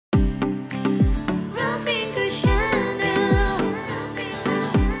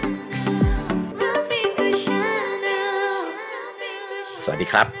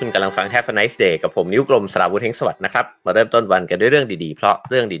ดีครับคุณกำลังฟัง Have a nice day กับผมนิ้วกลมสราวุธเฮงสวัสดิ์นะครับมาเริ่มต้นวันกันด้วยเรื่องดีๆเพราะ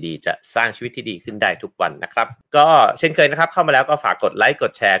เรื่องดีๆจะสร้างชีวิตที่ดีขึ้นได้ทุกวันนะครับก็เช่นเคยนะครับเข้ามาแล้วก็ฝากกดไลค์ก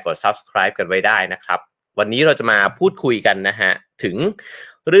ดแชร์กด Subscribe กันไว้ได้นะครับวันนี้เราจะมาพูดคุยกันนะฮะถึง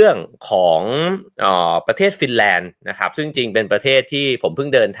เรื่องของประเทศฟินแลนด์นะครับซึ่งจริงเป็นประเทศที่ผมเพิ่ง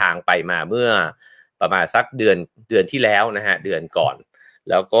เดินทางไปมาเมื่อประมาณสักเดือนที่แล้วนะฮะเดือนก่อน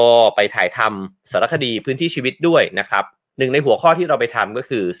แล้วก็ไปถ่ายทำสารคดีพื้นที่ชีวิตด้วยนะครับหนึ่งในหัวข้อที่เราไปทำก็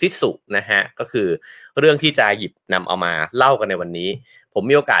คือซิสุนะฮะก็คือเรื่องที่จะหยิบนำเอามาเล่ากันในวันนี้ผม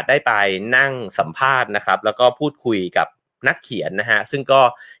มีโอกาสได้ไปนั่งสัมภาษณ์นะครับแล้วก็พูดคุยกับนักเขียนนะฮะซึ่งก็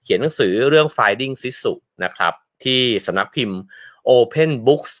เขียนหนังสือเรื่อง Finding Sisu นะครับที่สำนักพิมพ์ Open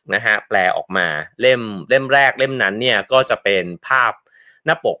Books นะฮะแปลออกมาเล่มแรกเล่มนั้นเนี่ยก็จะเป็นภาพห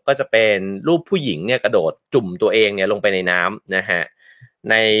น้าปกก็จะเป็นรูปผู้หญิงเนี่ยกระโดดจุ่มตัวเองเนี่ยลงไปในน้ำนะฮะ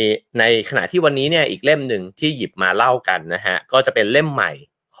ในขณะที่วันนี้เนี่ยอีกเล่มหนึ่งที่หยิบมาเล่ากันนะฮะก็จะเป็นเล่มใหม่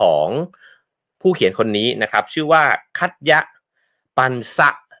ของผู้เขียนคนนี้นะครับชื่อว่าคัตยะปันสะ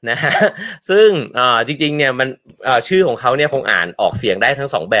นะฮะซึ่งจริงๆเนี่ยมันชื่อของเขาเนี่ยคงอ่านออกเสียงได้ทั้ง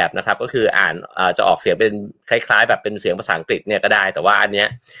สองแบบนะครับก็คืออ่านจะออกเสียงเป็นคล้ายๆแบบเป็นเสียงภาษาอังกฤษเนี่ยก็ได้แต่ว่าอันเนี้ย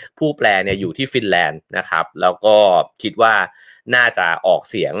ผู้แปลเนี่ยอยู่ที่ฟินแลนด์นะครับแล้วก็คิดว่าน่าจะออก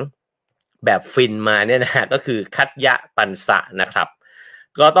เสียงแบบฟินมาเนี่ยนะฮะก็คือคัตยะปันสะนะครับ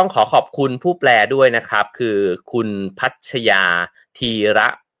ก็ต้องขอบคุณผู้แปลด้วยนะครับคือคุณพัชยาธีระ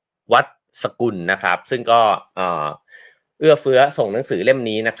วัฒสกุลนะครับซึ่งก็เอื้อเฟื้อส่งหนังสือเล่ม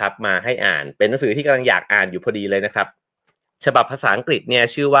นี้นะครับมาให้อ่านเป็นหนังสือที่กำลังอยากอ่านอยู่พอดีเลยนะครับฉบับภาษาอังกฤษเนี่ย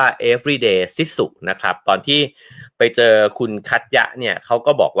ชื่อว่า Everyday Sisu นะครับตอนที่ไปเจอคุณคัตยะเนี่ยเขา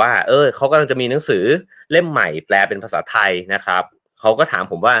ก็บอกว่าเขากำลังจะมีหนังสือเล่มใหม่แปลเป็นภาษาไทยนะครับเขาก็ถาม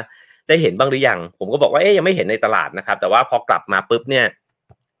ผมว่าได้เห็นบ้างหรือยังผมก็บอกว่ายังไม่เห็นในตลาดนะครับแต่ว่าพอกลับมาปุ๊บเนี่ย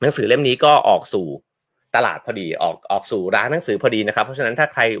หนังสือเล่มนี้ก็ออกสู่ตลาดพอดีออกสู่ร้านหนังสือพอดีนะครับเพราะฉะนั้นถ้า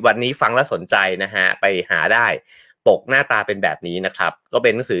ใครวันนี้ฟังแล้วสนใจนะฮะไปหาได้ปกหน้าตาเป็นแบบนี้นะครับก็เป็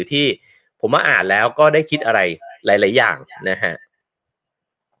นหนังสือที่ผมมาอ่านแล้วก็ได้คิดอะไรหลายๆอย่างนะฮะ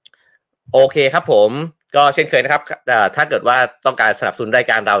โอเคครับผมก็เช่นเคยนะครับถ้าเกิดว่าต้องการสนับสนุนราย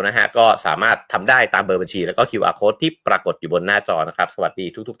การเรานะฮะก็สามารถทำได้ตามเบอร์บัญชีแล้วก็ QR Code ที่ปรากฏอยู่บนหน้าจอนะครับสวัสดี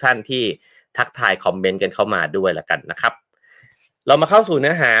ทุกท่านที่ทักทายคอมเมนต์กันเข้ามาด้วยละกันนะครับเรามาเข้าสู่เ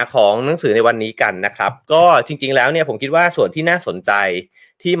นื้อหาของหนังสือในวันนี้กันนะครับก็จริงๆแล้วเนี่ยผมคิดว่าส่วนที่น่าสนใจ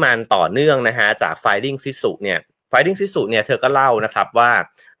ที่มันต่อเนื่องนะฮะจาก Finding Sisu เนี่ย Finding Sisu เนี่ยเธอก็เล่านะครับว่า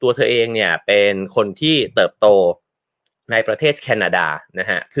ตัวเธอเองเนี่ยเป็นคนที่เติบโตในประเทศแคนาดานะ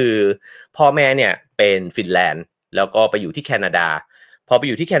ฮะคือพ่อแม่เนี่ยเป็นฟินแลนด์แล้วก็ไปอยู่ที่แคนาดาพอไป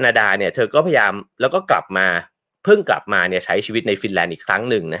อยู่ที่แคนาดาเนี่ยเธอก็พยายามแล้วก็กลับมาเพิ่งกลับมาเนี่ยใช้ชีวิตในฟินแลนด์อีกครั้ง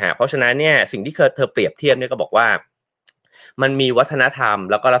หนึ่งนะฮะเพราะฉะนั้นเนี่ยสิ่งที่เธอเปรียบเทียบเนี่ยก็บอกว่ามันมีวัฒนธรรม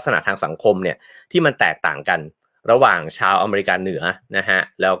แล้วก็ลักษณะทางสังคมเนี่ยที่มันแตกต่างกันระหว่างชาวอเมริกันเหนือนะฮะ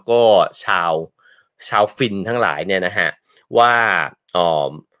แล้วก็ชาวฟินทั้งหลายเนี่ยนะฮะว่า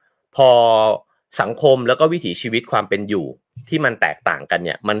พอสังคมแล้วก็วิถีชีวิตความเป็นอยู่ที่มันแตกต่างกันเ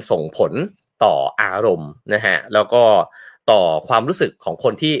นี่ยมันส่งผลต่ออารมณ์นะฮะแล้วก็ต่อความรู้สึกของค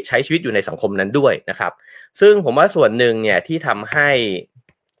นที่ใช้ชีวิตอยู่ในสังคมนั้นด้วยนะครับซึ่งผมว่าส่วนหนึ่งเนี่ยที่ทำให้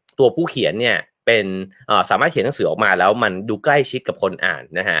ตัวผู้เขียนเนี่ยเป็นสามารถเขียนหนังสือออกมาแล้วมันดูใกล้ชิดกับคนอ่าน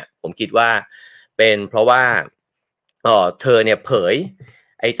นะฮะผมคิดว่าเป็นเพราะว่าเธอเนี่ยเผย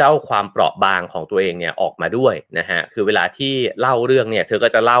ไอ้เจ้าความเปราะบางของตัวเองเนี่ยออกมาด้วยนะฮะคือเวลาที่เล่าเรื่องเนี่ยเธอก็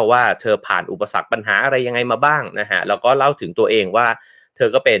จะเล่าว่าเธอผ่านอุปสรรคปัญหาอะไรยังไงมาบ้างนะฮะแล้วก็เล่าถึงตัวเองว่าเธอ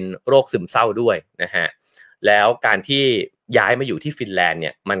ก็เป็นโรคซึมเศร้าด้วยนะฮะแล้วการที่ย้ายมาอยู่ที่ฟินแลนด์เ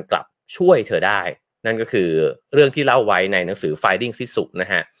นี่ยมันกลับช่วยเธอได้นั่นก็คือเรื่องที่เล่าไว้ในหนังสือ Finding Sisu น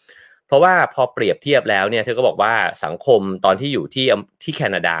ะฮะเพราะว่าพอเปรียบเทียบแล้วเนี่ยเธอก็บอกว่าสังคมตอนที่อยู่ที่แค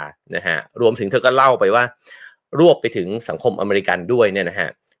นาดานะฮะรวมถึงเธอก็เล่าไปว่ารวบไปถึงสังคมอเมริกันด้วยเนี่ยนะฮะ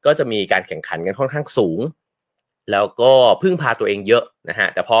ก็จะมีการแข่งขันกันค่อนข้างสูงแล้วก็พึ่งพาตัวเองเยอะนะฮะ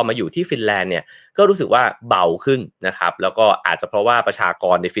แต่พอมาอยู่ที่ฟินแลนด์เนี่ยก็รู้สึกว่าเบาขึ้นนะครับแล้วก็อาจจะเพราะว่าประชาก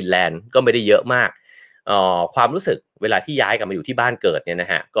รในฟินแลนด์ก็ไม่ได้เยอะมากความรู้สึกเวลาที่ย้ายกลับมาอยู่ที่บ้านเกิดเนี่ยน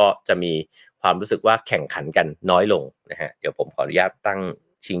ะฮะก็จะมีความรู้สึกว่าแข่งขันกันน้อยลงนะฮะเดี๋ยวผมขออนุญาตตั้ง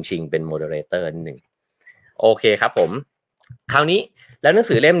ชิงเป็นโมเดเลเตอร์นิดนึงโอเคครับผมคราวนี้แล้วหนัง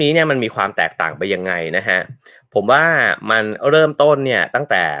สือเล่มนี้เนี่ยมันมีความแตกต่างไปยังไงนะฮะผมว่ามันเริ่มต้นเนี่ยตั้ง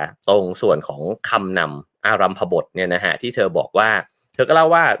แต่ตรงส่วนของคำนำอารัมภบทเนี่ยนะฮะที่เธอบอกว่าเธอก็เล่า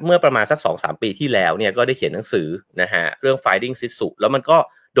ว่าเมื่อประมาณสัก 2-3 ปีที่แล้วเนี่ยก็ได้เขียนหนังสือนะฮะเรื่อง Finding Sisu แล้วมันก็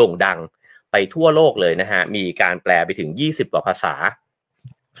โด่งดังไปทั่วโลกเลยนะฮะมีการแปลไปถึง20กว่าภาษา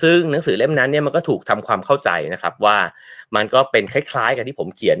ซึ่งหนังสือเล่มนั้นเนี่ยมันก็ถูกทำความเข้าใจนะครับว่ามันก็เป็นคล้ายๆกับที่ผม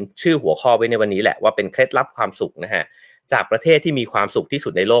เขียนชื่อหัวข้อไว้ในวันนี้แหละว่าเป็นเคล็ดลับความสุขนะฮะจากประเทศที่มีความสุขที่สุ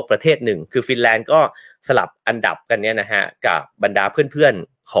ดในโลกประเทศหนึ่งคือฟินแลนด์ก็ สลับอันดับกันเนี่ยนะฮะกับบรรดาเพื่อน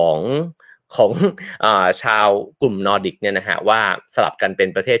ๆของชาวกลุ่มนอร์ดิกเนี่ยนะฮะว่าสลับกันเป็น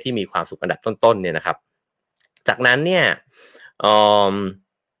ประเทศที่มีความสุขอันดับต้นๆเนี่ยนะครับจากนั้นเนี่ย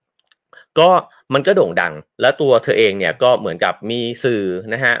ก็มันก็โด่งดังแล้วตัวเธอเองเนี่ยก็เหมือนกับมีสื่อ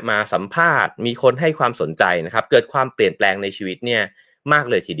นะฮะมาสัมภาษณ์มีคนให้ความสนใจนะครับเกิดความเปลี่ยนแปลงในชีวิตเนี่ยมาก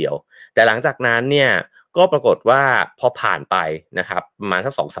เลยทีเดียวแต่หลังจากนั้นเนี่ยก็ปรากฏว่าพอผ่านไปนะครับประมาณ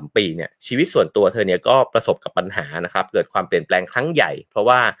สัก 2-3 ปีเนี่ยชีวิตส่วนตัวเธอเนี่ยก็ประสบกับปัญหานะครับเกิดความเปลี่ยนแปลงครั้งใหญ่เพราะ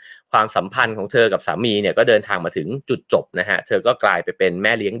ว่าความสัมพันธ์ของเธอกับสามีเนี่ยก็เดินทางมาถึงจุดจบนะฮะเธอก็กลายไปเป็นแ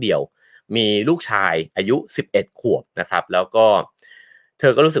ม่เลี้ยงเดี่ยวมีลูกชายอายุ11ขวบนะครับแล้วก็เธ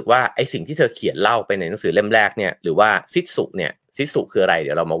อก็รู้สึกว่าไอ้สิ่งที่เธอเขียนเล่าไปในหนังสือเล่มแรกเนี่ยหรือว่าซิสุเนี่ยซิสุคืออะไรเ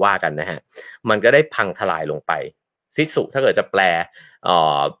ดี๋ยวเรามาว่ากันนะฮะมันก็ได้พังทลายลงไปซิสุถ้าเกิดจะแปล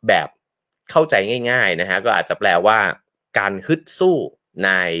แบบเข้าใจง่ายๆนะฮะก็อาจจะแปลว่าการฮึดสู้ใน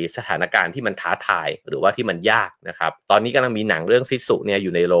สถานการณ์ที่มันท้าทายหรือว่าที่มันยากนะครับตอนนี้กำลังมีหนังเรื่องซิสุเนี่ยอ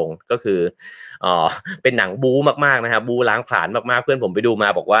ยู่ในโรงก็คือเป็นหนังบู๊มากๆนะฮะบู๊ล้างผลาญมากๆเพื่อนผมไปดูมา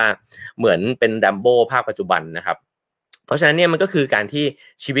บอกว่าเหมือนเป็นแรมโบ้ภาคปัจจุบันนะครับเพราะฉะนั้นเนี่ยมันก็คือการที่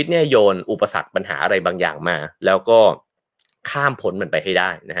ชีวิตเนี่ยโยนอุปสรรคปัญหาอะไรบางอย่างมาแล้วก็ข้ามพ้นมันไปให้ได้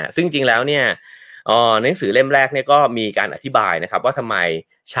นะฮะซึ่งจริงแล้วเนี่ยหนังสือเล่มแรกเนี่ยก็มีการอธิบายนะครับว่าทำไม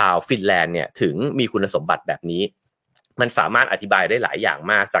ชาวฟินแลนด์เนี่ยถึงมีคุณสมบัติแบบนี้มันสามารถอธิบายได้หลายอย่าง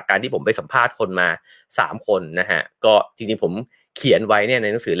มากจากการที่ผมไปสัมภาษณ์คนมา3คนนะฮะก็จริงๆผมเขียนไว้เนี่ยใน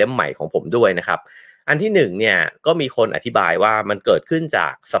หนังสือเล่มใหม่ของผมด้วยนะครับอันที่1เนี่ยก็มีคนอธิบายว่ามันเกิดขึ้นจา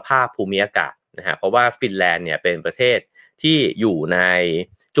กสภาพภูมิอากาศนะฮะเพราะว่าฟินแลนด์เนี่ยเป็นประเทศที่อยู่ใน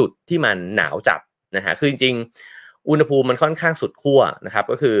จุดที่มันหนาวจัดนะฮะคือจริงๆอุณหภูมิมันค่อนข้างสุดขั้วนะครับ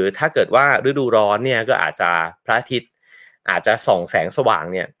ก็คือถ้าเกิดว่าฤดูร้อนเนี่ยก็อาจจะพระอาทิตย์อาจจะส่องแสงสว่าง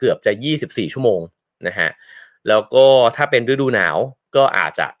เนี่ยเกือบจะ24ชั่วโมงนะฮะแล้วก็ถ้าเป็นฤดูหนาวก็อา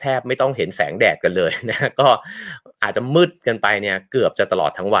จจะแทบไม่ต้องเห็นแสงแดดกันเลยนะก็อาจจะมืดกันไปเนี่ยเกือบจะตลอ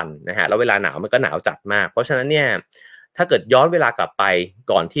ดทั้งวันนะฮะแล้วเวลาหนาวมันก็หนาวจัดมากเพราะฉะนั้นเนี่ยถ้าเกิดย้อนเวลากลับไป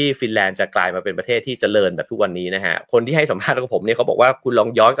ก่อนที่ฟินแลนด์จะกลายมาเป็นประเทศที่เจริญแบบทุกวันนี้นะฮะคนที่ให้สัมภาษณ์กับผมเนี่ยเขาบอกว่าคุณลอง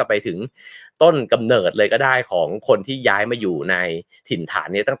ย้อนกลับไปถึงต้นกำเนิดเลยก็ได้ของคนที่ย้ายมาอยู่ในถิ่นฐาน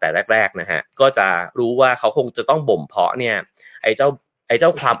นี้ตั้งแต่แรกๆนะฮะก็จะรู้ว่าเขาคงจะต้องบ่มเพาะเนี่ยไอ้เจ้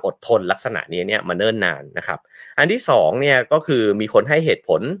าความอดทนลักษณะนี้เนี่ยมาเนิ่นนานนะครับอันที่2เนี่ยก็คือมีคนให้เหตุผ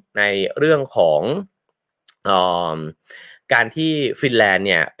ลในเรื่องของการที่ฟินแลนด์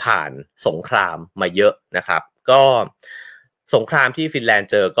เนี่ยผ่านสงครามมาเยอะนะครับก็สงครามที่ฟินแลนด์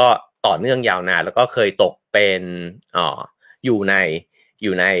เจอก็ต่อเนื่องยาวนานแล้วก็เคยตกเป็นอยู่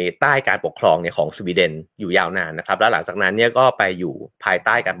ในใต้การปกครองเนี่ยของสวีเดนอยู่ยาวนานนะครับแล้วหลังจากนั้นเนี่ยก็ไปอยู่ภายใ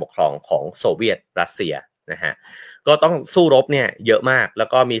ต้การปกครองของโซเวียตรัสเซียนะฮะก็ต้องสู้รบเนี่ยเยอะมากแล้ว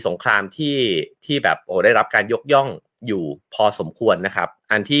ก็มีสงครามที่แบบได้รับการยกย่องอยู่พอสมควรนะครับ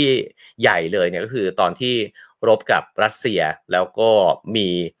อันที่ใหญ่เลยเนี่ยก็คือตอนที่รบกับรัสเซียแล้วก็มี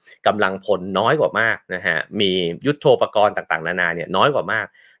กำลังพลน้อยกว่ามากนะฮะมียุทโธปกรณ์ต่างๆนานาเนี่ยน้อยกว่ามาก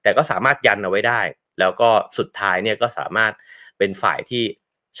แต่ก็สามารถยันเอาไว้ได้แล้วก็สุดท้ายเนี่ยก็สามารถเป็นฝ่ายที่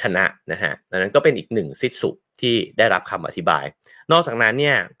ชนะนะฮะดังนั้นก็เป็นอีกหนึ่งซิสุที่ได้รับคำอธิบายนอกจากนั้นเ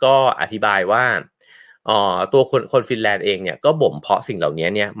นี่ยก็อธิบายว่าตัวคนฟินแลนด์เองเนี่ยก็บ่มเพาะสิ่งเหล่านี้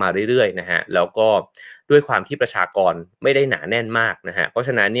เนี่ยมาเรื่อยๆนะฮะแล้วก็ด้วยความที่ประชากรไม่ได้หนาแน่นมากนะฮะเพราะฉ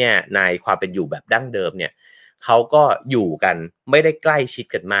ะนั้นเนี่ยในความเป็นอยู่แบบดั้งเดิมเนี่ยเขาก็อยู่กันไม่ได้ใกล้ชิด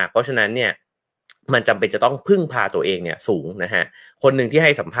กันมากเพราะฉะนั้นเนี่ยมันจำเป็นจะต้องพึ่งพาตัวเองเนี่ยสูงนะฮะคนหนึ่งที่ใ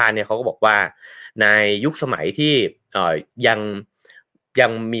ห้สัมภาษณ์เนี่ยเขาก็บอกว่าในยุคสมัยที่ยั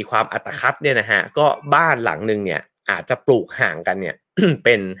งมีความอัตคัดเนี่ยนะฮะก็บ้านหลังนึงเนี่ยอาจจะปลูกห่างกันเนี่ย เ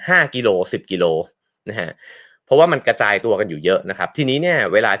ป็น5กิโล10กิโลนะฮะเพราะว่ามันกระจายตัวกันอยู่เยอะนะครับทีนี้เนี่ย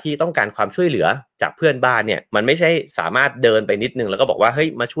เวลาที่ต้องการความช่วยเหลือจากเพื่อนบ้านเนี่ยมันไม่ใช่สามารถเดินไปนิดนึงแล้วก็บอกว่าเฮ้ย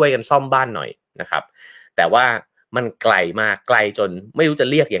มาช่วยกันซ่อมบ้านหน่อยนะครับแต่ว่ามันไกลมากไกลจนไม่รู้จะ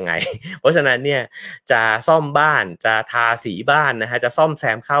เรียกยังไง เพราะฉะนั้นเนี่ยจะซ่อมบ้านจะทาสีบ้านนะฮะจะซ่อมแซ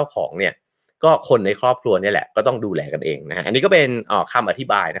มข้าวของเนี่ยก็คนในครอบครัวนี่แหละก็ต้องดูแลกันเองนะฮะอันนี้ก็เป็นคำอธิ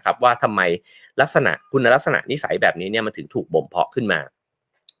บายนะครับว่าทำไมคุณลักษณะนิสัยแบบนี้เนี่ยมันถึงถูกบ่มเพาะขึ้นมา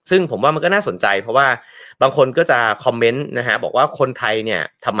ซึ่งผมว่ามันก็น่าสนใจเพราะว่าบางคนก็จะคอมเมนต์นะฮะบอกว่าคนไทยเนี่ย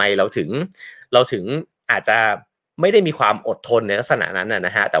ทำไมเราถึงอาจจะไม่ได้มีความอดทนในลักษณะนั้นน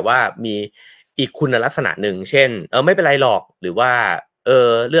ะฮะแต่ว่ามีอีกคุณลักษณะหนึ่งเช่นไม่เป็นไรหรอกหรือว่า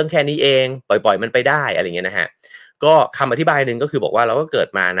เรื่องแค่นี้เองปล่อยมันไปได้อะไรเงี้ยนะฮะก็คำอธิบายหนึ่งก็คือบอกว่าเราก็เกิด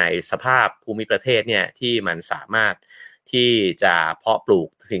มาในสภาพภูมิประเทศเนี่ยที่มันสามารถที่จะเพาะปลูก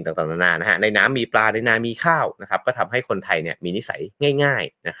สิ่งต่างๆนานานะฮะในน้ำมีปลาในนามีข้าวนะครับก็ทำให้คนไทยเนี่ยมีนิสัยง่าย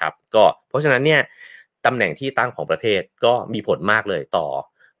ๆนะครับก็เพราะฉะนั้นเนี่ยตำแหน่งที่ตั้งของประเทศก็มีผลมากเลยต่อ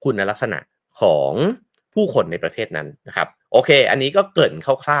คุณลักษณะของ ผู้คนในประเทศนั้นนะครับโอเคอันนี้ก็เกริ่น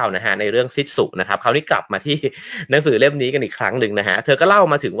คร่าวๆนะฮะในเรื่องซิสุนะครับคราวนี้กลับมาที่หนังสือเล่มนี้กันอีกครั้งหนึ่งนะฮะเธอก็เล่า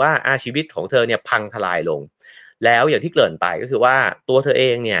มาถึงว่าชีวิตของเธอเนี่ยพังทลายลงแล้วอย่างที่เกริ่นไปก็คือว่าตัวเธอเอ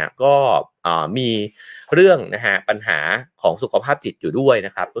งเนี่ยก็มีเรื่องนะฮะปัญหาของสุขภาพจิตอยู่ด้วยน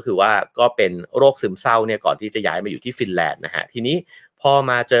ะครับก็คือว่าก็เป็นโรคซึมเศร้าเนี่ยก่อนที่จะย้ายมาอยู่ที่ฟินแลนด์นะฮะทีนี้พอ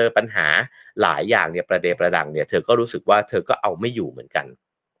มาเจอปัญหาหลายอย่างเนี่ยประเดประดังเนี่ยเธอก็รู้สึกว่าเธอก็เอาไม่อยู่เหมือนกัน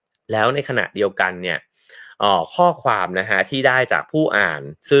แล้วในขณะเดียวกันเนี่ยข้อความนะฮะที่ได้จากผู้อ่าน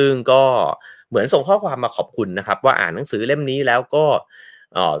ซึ่งก็เหมือนส่งข้อความมาขอบคุณนะครับว่าอ่านหนังสือเล่มนี้แล้วก็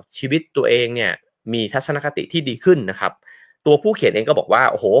ชีวิตตัวเองเนี่ยมีทัศนคติที่ดีขึ้นนะครับตัวผู้เขียนเองก็บอกว่า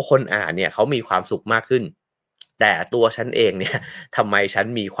โอ้โหคนอ่านเนี่ยเขามีความสุขมากขึ้นแต่ตัวฉันเองเนี่ยทำไมฉัน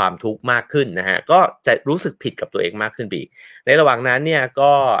มีความทุกข์มากขึ้นนะฮะก็จะรู้สึกผิดกับตัวเองมากขึ้นอีกในระหว่างนั้นเนี่ย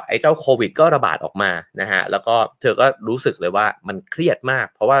ก็ไอ้เจ้าโควิดก็ระบาดออกมานะฮะแล้วก็เธอก็รู้สึกเลยว่ามันเครียดมาก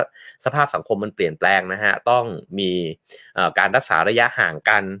เพราะว่าสภาพสังคมมันเปลี่ยนแปลงนะฮะต้องมีการรักษาระยะห่าง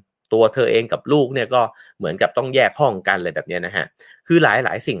กันตัวเธอเองกับลูกเนี่ยก็เหมือนกับต้องแยกห้องกันเลยแบบนี้นะฮะคือหล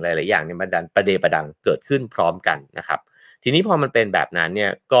ายสิ่งหลายอย่างเนี่ยมันดันประเดประดังเกิดขึ้นพร้อมกันนะครับทีนี้พอมันเป็นแบบนั้นเนี่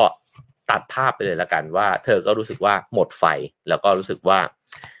ยก็ตัดภาพไปเลยละกันว่าเธอก็รู้สึกว่าหมดไฟแล้วก็รู้สึกว่า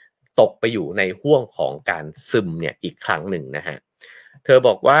ตกไปอยู่ในห้วงของการซึมเนี่ยอีกครั้งหนึ่งนะฮะเธอบ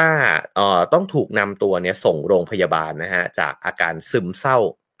อกว่าต้องถูกนำตัวเนี่ยส่งโรงพยาบาลนะฮะจากอาการซึมเศร้า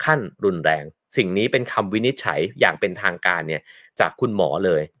ขั้นรุนแรงสิ่งนี้เป็นคำวินิจฉัยอย่างเป็นทางการเนี่ยจากคุณหมอเ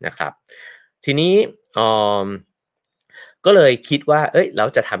ลยนะครับทีนี้ก็เลยคิดว่าเรา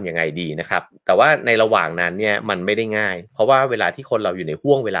จะทำยังไงดีนะครับแต่ว่าในระหว่างนั้นเนี่ยมันไม่ได้ง่ายเพราะว่าเวลาที่คนเราอยู่ใน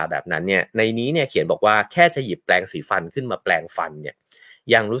ห้วงเวลาแบบนั้นเนี่ยในนี้เนี่ยเขียนบอกว่าแค่จะหยิบแปรงสีฟันขึ้นมาแปรงฟันเนี่ย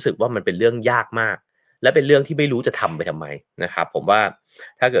ยังรู้สึกว่ามันเป็นเรื่องยากมากและเป็นเรื่องที่ไม่รู้จะทำไปทำไมนะครับผมว่า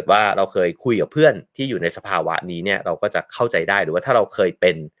ถ้าเกิดว่าเราเคยคุยกับเพื่อนที่อยู่ในสภาวะนี้เนี่ยเราก็จะเข้าใจได้หรือว่าถ้าเราเคยเ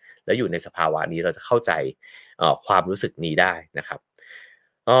ป็นแล้วอยู่ในสภาวะนี้เราจะเข้าใจความรู้สึกนี้ได้นะครับ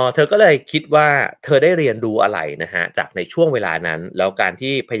เธอก็เลยคิดว่าเธอได้เรียนรู้อะไรนะฮะจากในช่วงเวลานั้นแล้วการ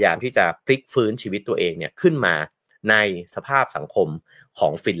ที่พยายามที่จะพลิกฟื้นชีวิตตัวเองเนี่ยขึ้นมาในสภาพสังคมขอ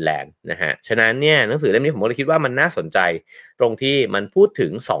งฟินแลนด์นะฮะฉะนั้นเนี่ยหนังสือเล่มนี้ผมก็เลยคิดว่ามันน่าสนใจตรงที่มันพูดถึ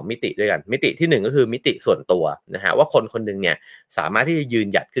ง2มิติด้วยกันมิติที่1ก็คือมิติส่วนตัวนะฮะว่าคนคนนึงเนี่ยสามารถที่จะยืน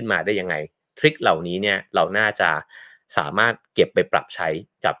หยัดขึ้นมาได้ยังไงทริคเหล่านี้เนี่ยเราน่าจะสามารถเก็บไปปรับใช้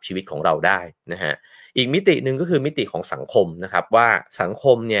กับชีวิตของเราได้นะฮะอีกมิติหนึ่งก็คือมิติของสังคมนะครับว่าสังค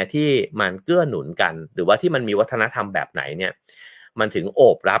มเนี่ยที่มันเกื้อหนุนกันหรือว่าที่มันมีวัฒนธรรมแบบไหนเนี่ยมันถึงโอ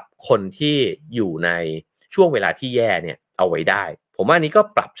บรับคนที่อยู่ในช่วงเวลาที่แย่เนี่ยเอาไว้ได้ผมว่านี้ก็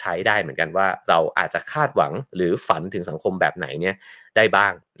ปรับใช้ได้เหมือนกันว่าเราอาจจะคาดหวังหรือฝันถึงสังคมแบบไหนเนี่ยได้บ้า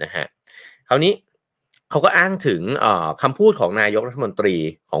งนะฮะคราวนี้เขาก็อ้างถึงคำพูดของนายกรัฐมนตรี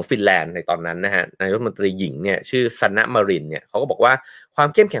ของฟินแลนด์ในตอนนั้นนะฮะนายกรัฐมนตรีหญิงเนี่ยชื่อซันนะมารินเนี่ยเขาก็บอกว่าความ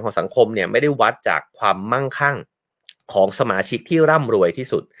เข้มแข็งของสังคมเนี่ยไม่ได้วัดจากความมั่งคั่งของสมาชิกที่ร่ำรวยที่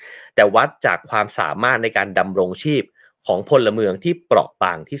สุดแต่วัดจากความสามารถในการดำรงชีพของพลเมืองที่เปราะบ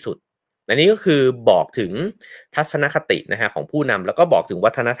างที่สุดอันนี้ก็คือบอกถึงทัศนคตินะฮะของผู้นำแล้วก็บอกถึง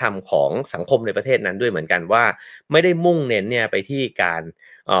วัฒนธรรมของสังคมในประเทศนั้นด้วยเหมือนกันว่าไม่ได้มุ่งเน้นเนี่ยไปที่การ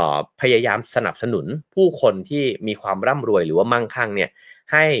พยายามสนับสนุนผู้คนที่มีความร่ำรวยหรือว่ามั่งคั่งเนี่ย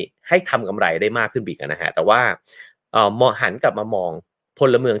ให้ทำกำไรได้มากขึ้นอีกนะฮะแต่ว่าหันกลับมามองพ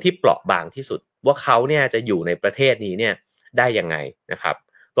ลเมืองที่เปราะบางที่สุดว่าเขาเนี่ยจะอยู่ในประเทศนี้เนี่ยได้ยังไงนะครับ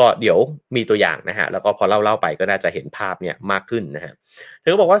ก็เดี๋ยวมีตัวอย่างนะฮะแล้วก็พอเล่าไปก็น่าจะเห็นภาพเนี่ยมากขึ้นนะฮะเธ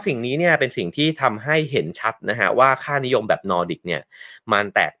อบอกว่าสิ่งนี้เนี่ยเป็นสิ่งที่ทำให้เห็นชัดนะฮะว่าค่านิยมแบบนอร์ดิกเนี่ยมัน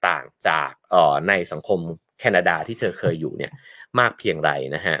แตกต่างจากในสังคมแคนาดาที่เธอเคยอยู่เนี่ยมากเพียงไร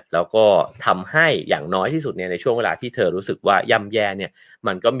นะฮะแล้วก็ทำให้อย่างน้อยที่สุดเนี่ยในช่วงเวลาที่เธอรู้สึกว่าย่ำแย่เนี่ย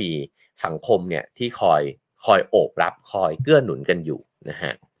มันก็มีสังคมเนี่ยที่คอยโอบรับคอยเกื้อหนุนกันอยู่นะฮ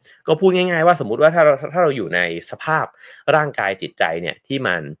ะก็พูดง่ายๆว่าสมมุติว่าถ้าเราอยู่ในสภาพร่างกายจิตใจเนี่ยที่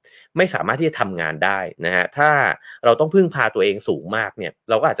มันไม่สามารถที่จะทำงานได้นะฮะถ้าเราต้องพึ่งพาตัวเองสูงมากเนี่ย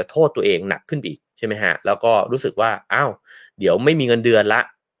เราก็อาจจะโทษตัวเองหนักขึ้นอีกใช่ไหมฮะแล้วก็รู้สึกว่าอ้าวเดี๋ยวไม่มีเงินเดือนละ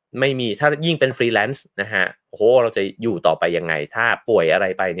ไม่มีถ้ายิ่งเป็นฟรีแลนซ์นะฮะโอ้โหเราจะอยู่ต่อไปยังไงถ้าป่วยอะไร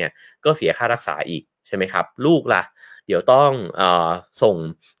ไปเนี่ยก็เสียค่ารักษาอีกใช่ไหมครับลูกล่ะเดี๋ยวต้องส่ง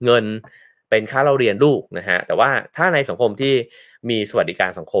เงินเป็นค่าเราเรียนลูกนะฮะแต่ว่าถ้าในสังคมที่มีสวัสดิกา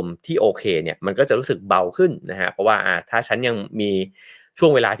รสังคมที่โอเคเนี่ยมันก็จะรู้สึกเบาขึ้นนะฮะเพราะว่าถ้าฉันยังมีช่ว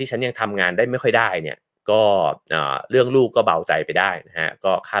งเวลาที่ฉันยังทำงานได้ไม่ค่อยได้เนี่ยก็เรื่องลูกก็เบาใจไปได้นะฮะ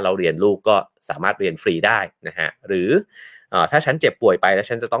ก็ค่าเราเรียนลูกก็สามารถเรียนฟรีได้นะฮะหรือถ้าฉันเจ็บป่วยไปแล้ว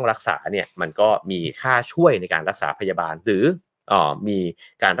ฉันจะต้องรักษาเนี่ยมันก็มีค่าช่วยในการรักษาพยาบาลหรือมี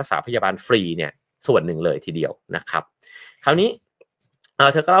การรักษาพยาบาลฟรีเนี่ยส่วนหนึ่งเลยทีเดียวนะครับคราวนี้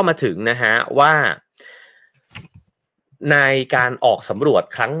เธอก็เล่ามาถึงนะฮะว่า ในการออกสำรวจ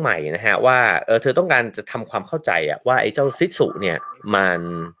ครั้งใหม่นะฮะว่าเธอต้องการจะทำความเข้าใจว่าไอ้เจ้าซิสุเนี่ย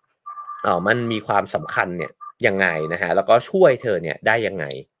มันมีความสำคัญเนี่ยยังไงนะฮะแล้วก็ช่วยเธอเนี่ยได้ยังไง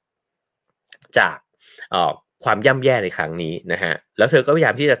จากความย่ำแย่ในครั้งนี้นะฮะแล้วเธอก็พยาย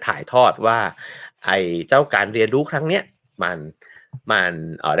ามที่จะถ่ายทอดว่าไอ้เจ้าการเรียนรู้ครั้งเนี้ยมัน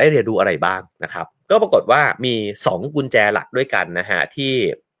ได้เรียนรู้อะไรบ้างนะครับก็ปรากฏว่ามี2กุญแจหลักด้วยกันนะฮะที่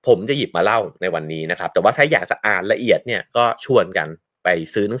ผมจะหยิบมาเล่าในวันนี้นะครับแต่ว่าถ้าอยากจะอ่านละเอียดเนี่ยก็ชวนกันไป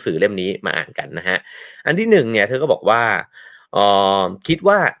ซื้อหนังสือเล่มนี้มาอ่านกันนะฮะอันที่1เนี่ยเธอก็บอกว่าคิด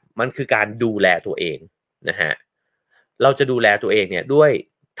ว่ามันคือการดูแลตัวเองนะฮะเราจะดูแลตัวเองเนี่ยด้วย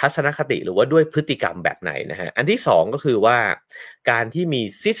ทัศนคติหรือว่าด้วยพฤติกรรมแบบไหนนะฮะอันที่2ก็คือว่าการที่มี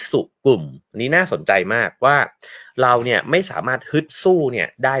ซิสุกลุ่มนี้น่าสนใจมากว่าเราเนี่ยไม่สามารถฮึดสู้เนี่ย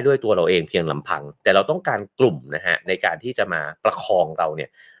ได้ด้วยตัวเราเองเพียงลำพังแต่เราต้องการกลุ่มนะฮะในการที่จะมาประคองเราเนี่ย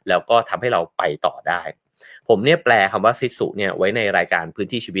แล้วก็ทำให้เราไปต่อได้ผมเนี่ยแปลคำว่าซิสุเนี่ยไว้ในรายการพื้น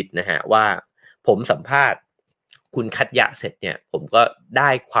ที่ชีวิตนะฮะว่าผมสัมภาษณ์คุณคัตยะเสร็จเนี่ยผมก็ได้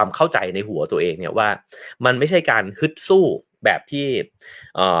ความเข้าใจในหัวตัวเองเนี่ยว่ามันไม่ใช่การฮึดสู้แบบที่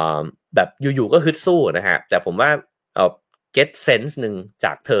แบบอยู่ๆก็ฮึดสู้นะฮะแต่ผมว่าget sense นึงจ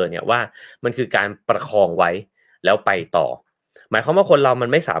ากเธอเนี่ยว่ามันคือการประคองไว้แล้วไปต่อหมายความว่าคนเรามัน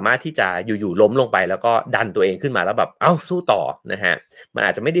ไม่สามารถที่จะอยู่ๆล้มลงไปแล้วก็ดันตัวเองขึ้นมาแล้วแบบเอ้าสู้ต่อนะฮะมันอ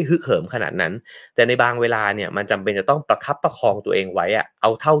าจจะไม่ได้ฮึกเหิมขนาดนั้นแต่ในบางเวลาเนี่ยมันจำเป็นจะต้องประคับประคองตัวเองไว้อะเอา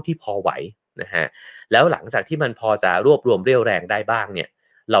เท่าที่พอไหวนะฮะแล้วหลังจากที่มันพอจะรวบรวมเรี่ยวแรงได้บ้างเนี่ย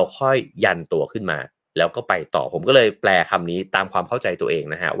เราค่อยยันตัวขึ้นมาแล้วก็ไปต่อผมก็เลยแปลคำนี้ตามความเข้าใจตัวเอง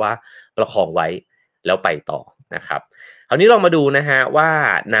นะฮะว่าประคองไว้แล้วไปต่อนะครับคราวนี้ลองมาดูนะฮะว่า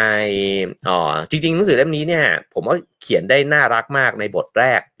ในจริงๆหนังสือเล่มนี้เนี่ยผมว่าเขียนได้น่ารักมากในบทแร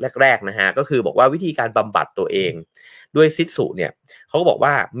กนะฮะก็คือบอกว่าวิธีการบำบัดตัวเองด้วยซิสุเนี่ยเขาก็บอกว่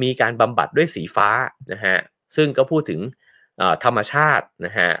ามีการบำบัดด้วยสีฟ้านะฮะซึ่งก็พูดถึงธรรมชาติน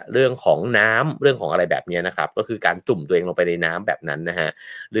ะฮะเรื่องของน้ำเรื่องของอะไรแบบนี้นะครับก็คือการจุ่มตัวเองลงไปในน้ำแบบนั้นนะฮะ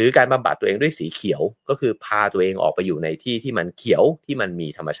หรือการบำบัดตัวเองด้วยสีเขียวก็คือพาตัวเองออกไปอยู่ในที่ที่มันเขียวที่มันมี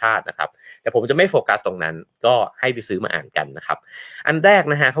ธรรมชาตินะครับแต่ผมจะไม่โฟกัสตรงนั้นก็ให้ไปซื้อมาอ่านกันนะครับอันแรก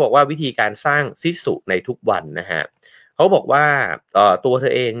นะฮะเขาบอกว่าวิธีการสร้างซิสุในทุกวันนะฮะเขาบอกว่าตัวเธ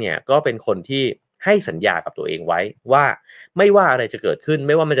อเองเนี่ยก็เป็นคนที่ให้สัญญากับตัวเองไว้ว่าไม่ว่าอะไรจะเกิดขึ้นไ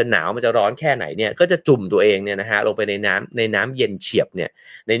ม่ว่ามันจะหนาวมันจะร้อนแค่ไหนเนี่ยก็จะจุ่มตัวเองเนี่ยนะฮะลงไปในน้ำเย็นเฉียบเนี่ย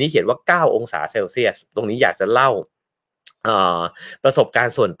ในนี้เขียนว่า9 องศาเซลเซียสตรงนี้อยากจะเล่าประสบการ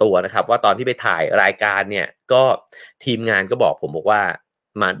ณ์ส่วนตัวนะครับว่าตอนที่ไปถ่ายรายการเนี่ยก็ทีมงานก็บอกผมบอกว่า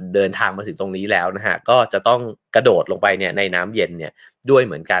มาเดินทางมาถึงตรงนี้แล้วนะฮะก็จะต้องกระโดดลงไปเนี่ยในน้ำเย็นเนี่ยด้วยเ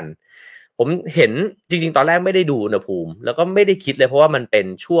หมือนกันผมเห็นจริงๆตอนแรกไม่ได้ดูอุณหภูมิแล้วก็ไม่ได้คิดเลยเพราะว่ามันเป็น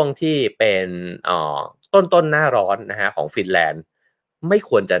ช่วงที่เป็นต้นหน้าร้อนนะฮะของฟินแลนด์ไม่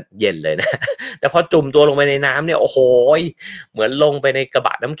ควรจะเย็นเลยนะแต่พอจุ่มตัวลงไปในน้ำเนี่ยโอ้โหเหมือนลงไปในกระบ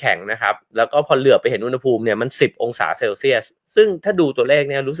ะน้ำแข็งนะครับแล้วก็พอเหลือบไปเห็นอุณหภูมิเนี่ยมัน10 องศาเซลเซียสซึ่งถ้าดูตัวเลข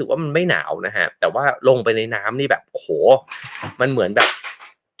เนี่ยรู้สึกว่ามันไม่หนาวนะฮะแต่ว่าลงไปในน้ำนี่แบบโอ้โหมันเหมือนแบบ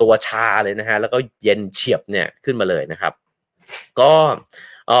ตัวชาเลยนะฮะแล้วก็เย็นเฉียบเนี่ยขึ้นมาเลยนะครับก็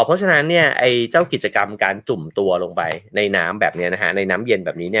เพราะฉะนั้นเนี่ยไอ้เจ้ากิจกรรมการจุ่มตัวลงไปในน้ำแบบนี้นะฮะในน้ำเย็นแบ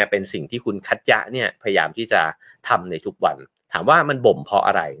บนี้เนี่ยเป็นสิ่งที่คุณคัตยะเนี่ยพยายามที่จะทำในทุกวันถามว่ามันบ่มเพราะ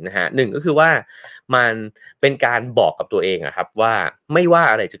อะไรนะฮะหนึ่งก็คือว่ามันเป็นการบอกกับตัวเองอะครับว่าไม่ว่า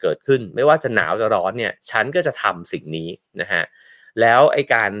อะไรจะเกิดขึ้นไม่ว่าจะหนาวจะร้อนเนี่ยฉันก็จะทำสิ่งนี้นะฮะแล้วไอ้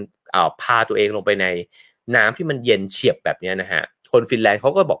การพาตัวเองลงไปในน้ำที่มันเย็นเฉียบแบบนี้นะฮะคนฟินแลนด์เข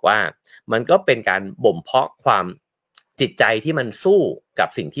าก็บอกว่ามันก็เป็นการบ่มเพาะความจิตใจที่มันสู้กับ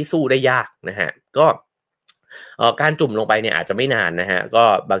สิ่งที่สู้ได้ยากนะฮะก็การจุ่มลงไปเนี่ยอาจจะไม่นานนะฮะก็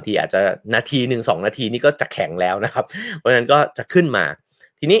บางทีอาจจะนาที1 2นาทีนี่ก็จะแข็งแล้วนะครับเพราะฉะนั้นก็จะขึ้นมา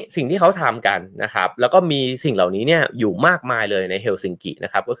ทีนี้สิ่งที่เขาทำกันนะครับแล้วก็มีสิ่งเหล่านี้เนี่ยอยู่มากมายเลยในเฮลซิงกิน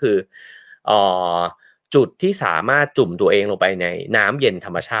ะครับก็คือจุดที่สามารถจุ่มตัวเองลงไปในน้ำเย็นธ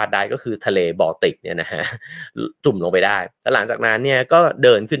รรมชาติได้ก็คือทะเลบอลติกเนี่ยนะฮะจุ่มลงไปได้แล้วหลังจากนั้นเนี่ยก็เ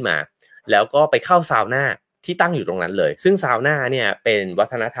ดินขึ้นมาแล้วก็ไปเข้าซาวน่าที่ตั้งอยู่ตรงนั้นเลยซึ่งซาวน่าเนี่ยเป็นวั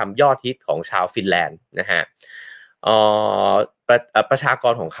ฒนธรรมยอดฮิตของชาวฟินแลนด์นะฮะประชาก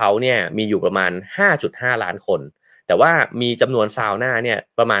รของเขาเนี่ยมีอยู่ประมาณ 5.5 ล้านคนแต่ว่ามีจำนวนซาวน่าเนี่ย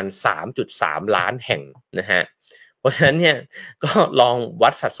ประมาณ 3.3 ล้านแห่งนะฮะเพราะฉะนั้นเนี่ยก็ลองวั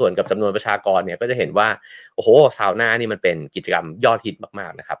ดสัดส่วนกับจำนวนประชากรเนี่ยก็จะเห็นว่าโอ้โหซาวน่านี่มันเป็นกิจกรรมยอดฮิตมา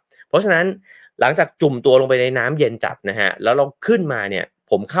กๆนะครับเพราะฉะนั้นหลังจากจุ่มตัวลงไปในน้ำเย็นจัดนะฮะแล้วเราขึ้นมาเนี่ย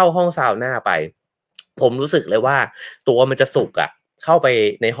ผมเข้าห้องซาวน่าไปผมรู้สึกเลยว่าตัวมันจะสุกอะเข้าไป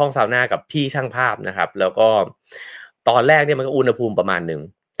ในห้องซาวน่ากับพี่ช่างภาพนะครับแล้วก็ตอนแรกเนี่ยมันก็อุณหภูมิประมาณนึง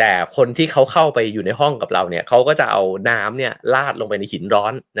แต่คนที่เขาเข้าไปอยู่ในห้องกับเราเนี่ยเขาก็จะเอาน้ำเนี่ยราดลงไปในหินร้อ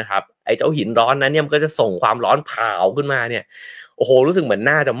นนะครับไอ้เจ้าหินร้อนนั้นเนี่ยมันก็จะส่งความร้อนเผาขึ้นมาเนี่ยโอ้โหรู้สึกเหมือนห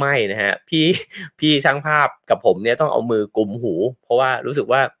น้าจะไหม้นะฮะพี่ช่างภาพกับผมเนี่ยต้องเอามือกุมหูเพราะว่ารู้สึก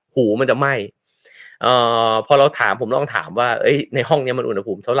ว่าหูมันจะไหม้พอเราถามผมลองถามว่าในห้องนี้มันอุณห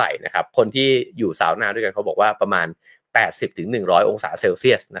ภูมิเท่าไหร่นะครับคนที่อยู่ซาวน่าด้วยกันเขาบอกว่าประมาณ80 ถึง 100 องศาเซลเซี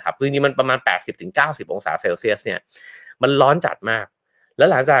ยสนะครับคือจริงๆมันประมาณ80 ถึง 90 องศาเซลเซียสเนี่ยมันร้อนจัดมากแล้ว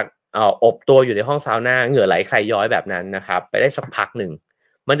หลังจากอบตัวอยู่ในห้องซาวน่าเหงื่อไหลใครย้อยแบบนั้นนะครับไปได้สักพักหนึ่ง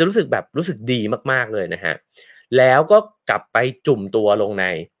มันจะรู้สึกดีมากๆเลยนะฮะแล้วก็กลับไปจุ่มตัวลงใน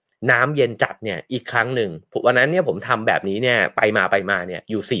น้ำเย็นจัดเนี่ยอีกครั้งหนึ่งวันนั้นเนี่ยผมทำแบบนี้เนี่ยไปมาเนี่ย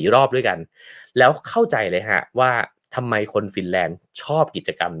อยู่4 รอบด้วยกันแล้วเข้าใจเลยฮะว่าทำไมคนฟินแลนด์ชอบกิจ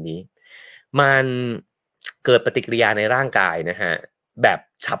กรรมนี้มันเกิดปฏิกิริยาในร่างกายนะฮะแบบ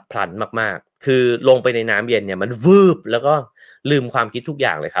ฉับพลันมากๆคือลงไปในน้ำเย็นเนี่ยมันวืบแล้วก็ลืมความคิดทุกอ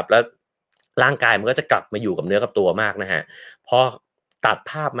ย่างเลยครับแล้วร่างกายมันก็จะกลับมาอยู่กับเนื้อกับตัวมากนะฮะพอตัด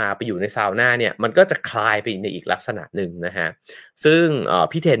ภาพมาไปอยู่ในซาวน่าเนี่ยมันก็จะคลายไปในอีกลักษณะหนึ่งนะฮะซึ่ง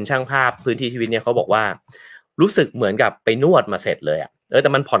พี่เทนช่างภาพพื้นที่ชีวิตเนี่ยเขาบอกว่ารู้สึกเหมือนกับไปนวดมาเสร็จเลยอ่ะแ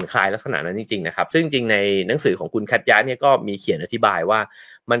ต่มันผ่อนคลายลักษณะนั้นจริงๆนะครับซึ่งจริงๆในหนังสือของคุณคัตยะเนี่ยก็มีเขียนอธิบายว่า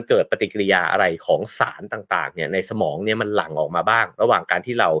มันเกิดปฏิกิริยาอะไรของสารต่างๆเนี่ยในสมองเนี่ยมันหลั่งออกมาบ้างระหว่างการ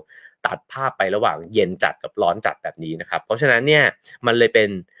ที่เราตัดภาพไประหว่างเย็นจัดกับร้อนจัดแบบนี้นะครับเพราะฉะนั้นเนี่ยมันเลยเป็น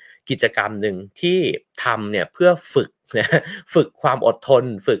กิจกรรมหนึ่งที่ทำเนี่ยเพื่อฝึกความอดทน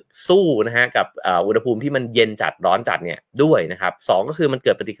ฝึกสู้นะฮะกับอุณหภูมิที่มันเย็นจัดร้อนจัดเนี่ยด้วยนะครับ2ก็คือมันเ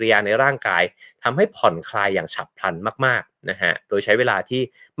กิดปฏิกิริยาในร่างกายทำให้ผ่อนคลายอย่างฉับพลันมากๆนะฮะโดยใช้เวลาที่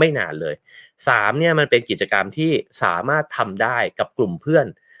ไม่นานเลย3เนี่ยมันเป็นกิจกรรมที่สามารถทำได้กับกลุ่มเพื่อน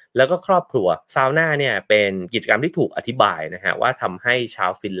แล้วก็ครอบครัวซาวน่าเนี่ยเป็นกิจกรรมที่ถูกอธิบายนะฮะว่าทำให้ชา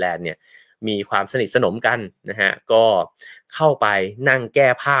วฟินแลนด์เนี่ยมีความสนิทสนมกันนะฮะก็เข้าไปนั่งแก้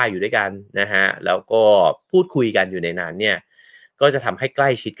ผ้าอยู่ด้วยกันนะฮะแล้วก็พูดคุยกันอยู่ในนั้นเนี่ยก็จะทำให้ใกล้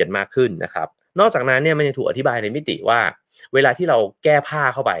ชิดกันมากขึ้นนะครับนอกจากนั้นเนี่ยมันยังถูกอธิบายในมิติว่าเวลาที่เราแก้ผ้า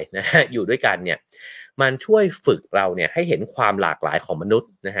เข้าไปนะฮะอยู่ด้วยกันเนี่ยมันช่วยฝึกเราเนี่ยให้เห็นความหลากหลายของมนุษย์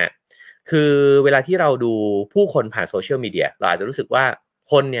นะฮะคือเวลาที่เราดูผู้คนผ่านโซเชียลมีเดียเราอาจจะรู้สึกว่า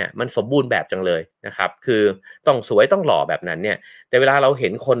คนเนี่ยมันสมบูรณ์แบบจังเลยนะครับคือต้องสวยต้องหล่อแบบนั้นเนี่ยแต่เวลาเราเห็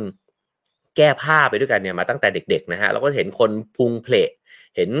นคนแก้ผ้าไปด้วยกันเนี่ยมาตั้งแต่เด็กๆนะฮะเราก็เห็นคนพุงเพล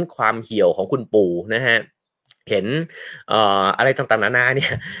เห็นความเหี่ยวของคุณปู่นะฮะเห็นอะไรต่างๆนานาเนี่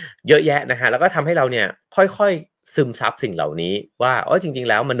ยเยอะแยะนะฮะแล้วก็ทำให้เราเนี่ยค่อยๆซึมซับสิ่งเหล่านี้ว่าจริงๆ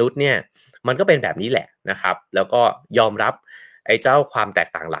แล้วมนุษย์เนี่ยมันก็เป็นแบบนี้แหละนะครับแล้วก็ยอมรับไอ้เจ้าความแตก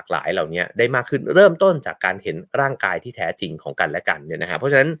ต่างหลากหลายเหล่านี้ได้มากขึ้นเริ่มต้นจากการเห็นร่างกายที่แท้จริงของกันและกันเนี่ยนะฮะเพรา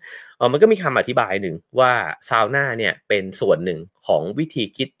ะฉะนั้นมันก็มีคำอธิบายหนึ่งว่าซาวน่าเนี่ยเป็นส่วนหนึ่งของวิธี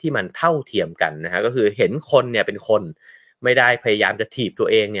คิดที่มันเท่าเทียมกันนะฮะก็คือเห็นคนเนี่ยเป็นคนไม่ได้พยายามจะถีบตัว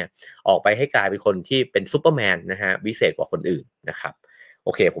เองเนี่ยออกไปให้กลายเป็นคนที่เป็นซูเปอร์แมนนะฮะวิเศษกว่าคนอื่นนะครับโอ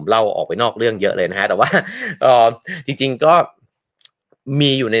เคผมเล่าออกไปนอกเรื่องเยอะเลยนะฮะแต่ว่าจริงๆก็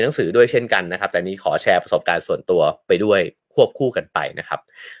มีอยู่ในหนังสือด้วยเช่นกันนะครับแต่นี้ขอแชร์ประสบการณ์ส่วนตัวไปด้วยควบคู่กันไปนะครับ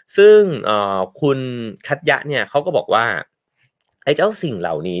ซึ่งคุณคัตยะเนี่ยเขาก็บอกว่าไอ้เจ้าสิ่งเห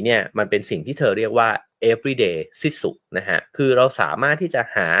ล่านี้เนี่ยมันเป็นสิ่งที่เธอเรียกว่า everyday Sisu นะฮะคือเราสามารถที่จะ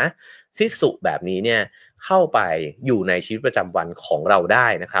หา Sisu แบบนี้เนี่ยเข้าไปอยู่ในชีวิตประจำวันของเราได้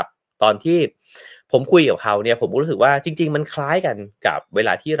นะครับตอนที่ผมคุยกับเขาเนี่ยผมก็รู้สึกว่าจริงๆมันคล้ายกันกับเวล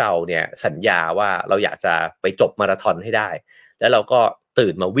าที่เราเนี่ยสัญญาว่าเราอยากจะไปจบมาราธอนให้ได้แล้วเราก็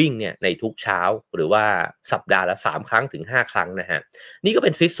ตื่นมาวิ่งเนี่ยในทุกเช้าหรือว่าสัปดาห์ละ3 ครั้งถึง5 ครั้งนะฮะนี่ก็เป็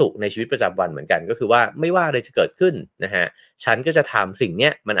นซิสุในชีวิตประจำวันเหมือนกันก็คือว่าไม่ว่าอะไรจะเกิดขึ้นนะฮะฉันก็จะทำสิ่งเนี้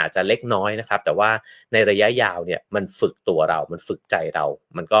ยมันอาจจะเล็กน้อยนะครับแต่ว่าในระยะยาวเนี่ยมันฝึกตัวเรามันฝึกใจเรา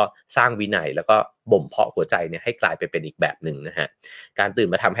มันก็สร้างวินัยแล้วก็บ่มเพาะหัวใจเนี่ยให้กลายไปเป็นอีกแบบหนึ่งนะฮะการตื่น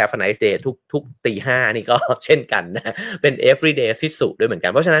มาทำ Have a nice day ทุกตี 5นี่ก็เช่นกันนะเป็น everyday ซิสุด้วยเหมือนกั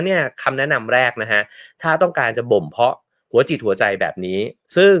นเพราะฉะนั้นเนี่ยคำแนะนำแรกนะฮะถ้าต้องการจะบ่มเพาะหัวจิตหัวใจแบบนี้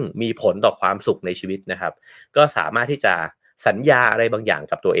ซึ่งมีผลต่อความสุขในชีวิตนะครับก็สามารถที่จะสัญญาอะไรบางอย่าง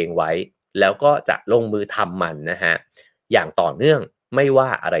กับตัวเองไว้แล้วก็จะลงมือทำมันนะฮะอย่างต่อเนื่องไม่ว่า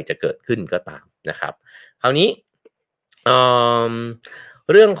อะไรจะเกิดขึ้นก็ตามนะครับคราวนี้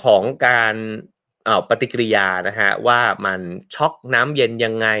เรื่องของการปฏิกิริยานะฮะว่ามันช็อกน้ำเย็น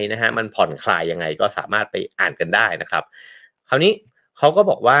ยังไงนะฮะมันผ่อนคลายยังไงก็สามารถไปอ่านกันได้นะครับคราวนี้เขาก็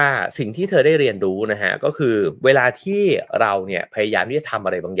บอกว่าสิ่งที่เธอได้เรียนรู้นะฮะก็คือเวลาที่เราเนี่ยพยายามที่จะทำอ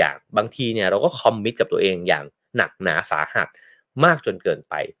ะไรบางอย่างบางทีเนี่ยเราก็คอมมิตกับตัวเองอย่างหนักหนาสาหัสมากจนเกิน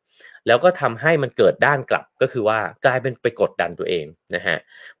ไปแล้วก็ทำให้มันเกิดด้านกลับก็คือว่ากลายเป็นไปกดดันตัวเองนะฮะ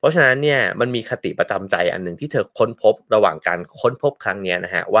เพราะฉะนั้นเนี่ยมันมีคติประจำใจอันหนึ่งที่เธอค้นพบระหว่างการค้นพบครั้งนี้น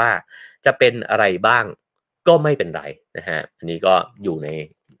ะฮะว่าจะเป็นอะไรบ้างก็ไม่เป็นไรนะฮะอันนี้ก็อยู่ใน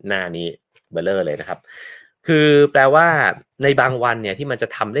หน้านี้เบลอเลยนะครับคือแปลว่าในบางวันเนี่ยที่มันจะ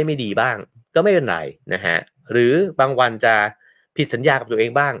ทำได้ไม่ดีบ้างก็ไม่เป็นไรนะฮะหรือบางวันจะผิดสัญญากับตัวเอ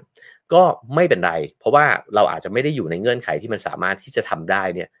งบ้างก็ไม่เป็นไรเพราะว่าเราอาจจะไม่ได้อยู่ในเงื่อนไขที่มันสามารถที่จะทำได้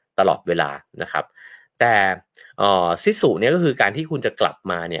เนี่ยตลอดเวลานะครับแต่ซิสุเนี่ยก็คือการที่คุณจะกลับ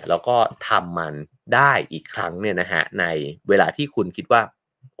มาเนี่ยแล้วก็ทำมันได้อีกครั้งเนี่ยนะฮะในเวลาที่คุณคิดว่า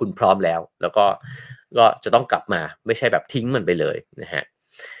คุณพร้อมแล้วก็จะต้องกลับมาไม่ใช่แบบทิ้งมันไปเลยนะฮะ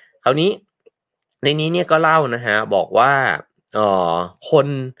คราวนี้ในนี้เนี่ยก็เล่านะฮะบอกว่าคน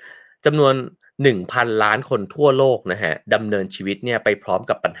จำนวน 1,000 ล้านคนทั่วโลกนะฮะดำเนินชีวิตเนี่ยไปพร้อม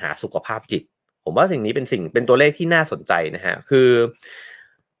กับปัญหาสุขภาพจิตผมว่าสิ่งนี้เป็นตัวเลขที่น่าสนใจนะฮะคือ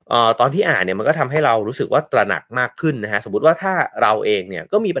ตอนที่อ่านเนี่ยมันก็ทำให้เรารู้สึกว่าตระหนักมากขึ้นนะฮะสมมุติว่าถ้าเราเองเนี่ย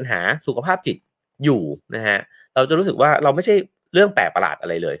ก็มีปัญหาสุขภาพจิตอยู่นะฮะเราจะรู้สึกว่าเราไม่ใช่เรื่องแปลกประหลาดอะ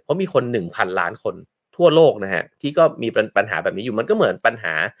ไรเลยเพราะมีคน 1,000 ล้านคนทั่วโลกนะฮะที่ก็มีปัญหาแบบนี้อยู่มันก็เหมือนปัญห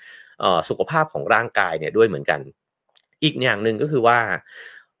าสุขภาพของร่างกายเนี่ยด้วยเหมือนกันอีกอย่างหนึ่งก็คือว่า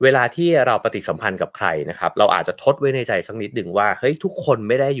เวลาที่เราปฏิสัมพันธ์กับใครนะครับเราอาจจะทดไว้ในใจสักนิดหนึ่งว่าเฮ้ยทุกคน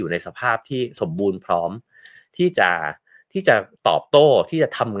ไม่ได้อยู่ในสภาพที่สมบูรณ์พร้อมที่จะตอบโต้ที่จะ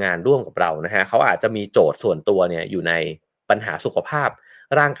ทำงานร่วมกับเรานะฮะเขาอาจจะมีโจทย์ส่วนตัวเนี่ยอยู่ในปัญหาสุขภาพ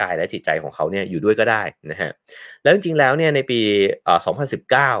ร่างกายและจิตใจของเขาเนี่ยอยู่ด้วยก็ได้นะฮะแล้วจริงๆแล้วเนี่ยในปี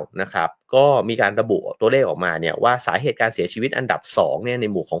2019นะครับก็มีการระบุตัวเลขออกมาเนี่ยว่าสาเหตุการเสียชีวิตอันดับ2เนี่ยใน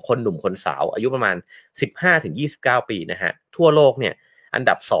หมู่ของคนหนุ่มคนสาวอายุประมาณ 15-29 ปีนะฮะทั่วโลกเนี่ยอัน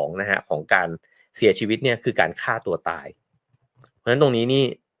ดับ2นะฮะของการเสียชีวิตเนี่ยคือการฆ่าตัวตายเพราะฉะนั้นตรงนี้นี่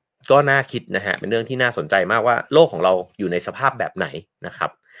ก็น่าคิดนะฮะเป็นเรื่องที่น่าสนใจมากว่าโลกของเราอยู่ในสภาพแบบไหนนะครั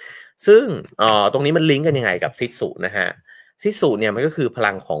บซึ่งตรงนี้มันลิงก์กันยังไงกับซิสุนะฮะซิสุเนี่ยมันก็คือพ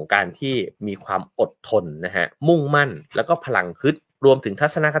ลังของการที่มีความอดทนนะฮะมุ่งมั่นแล้วก็พลังฮึดรวมถึงทั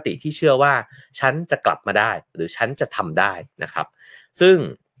ศนคติที่เชื่อว่าฉันจะกลับมาได้หรือฉันจะทำได้นะครับซึ่ง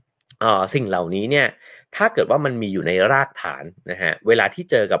สิ่งเหล่านี้เนี่ยถ้าเกิดว่ามันมีอยู่ในรากฐานนะฮะเวลาที่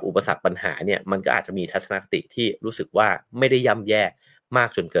เจอกับอุปสรรคปัญหาเนี่ยมันก็อาจจะมีทัศนคติที่รู้สึกว่าไม่ได้ย่ำแย่มาก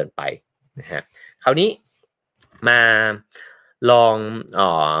จนเกินไปนะฮะคราวนี้มาลอง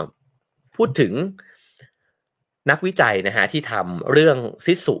พูดถึงนักวิจัยนะฮะที่ทำเรื่อง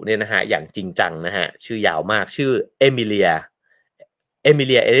ซิสุเนี่ยนะฮะอย่างจริงจังนะฮะชื่อยาวมากชื่อเอมิเลียเ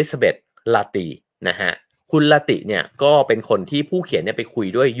อลิซาเบธลาตินะฮะคุณลาติเนี่ยก็เป็นคนที่ผู้เขียนเนี่ยไปคุย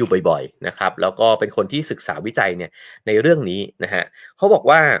ด้วยอยู่บ่อยๆนะครับแล้วก็เป็นคนที่ศึกษาวิจัยเนี่ยในเรื่องนี้นะฮะเขาบอก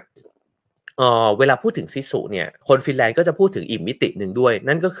ว่าเวลาพูดถึงซิสุเนี่ยคนฟินแลนด์ก็จะพูดถึงอีกมิติหนึ่งด้วย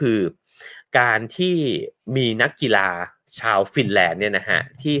นั่นก็คือการที่มีนักกีฬาชาวฟินแลนด์เนี่ยนะฮะ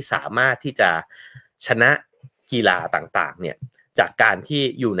ที่สามารถที่จะชนะกีฬาต่างๆเนี่ยจากการที่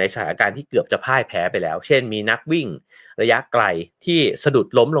อยู่ในสถานการณ์ที่เกือบจะพ่ายแพ้ไปแล้วเช่นมีนักวิ่งระยะไกลที่สะดุด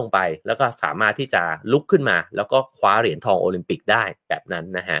ล้มลงไปแล้วก็สามารถที่จะลุกขึ้นมาแล้วก็คว้าเหรียญทองโอลิมปิกได้แบบนั้น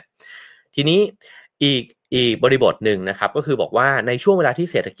นะฮะทีนี้อีกบริบทหนึ่งนะครับก็คือบอกว่าในช่วงเวลาที่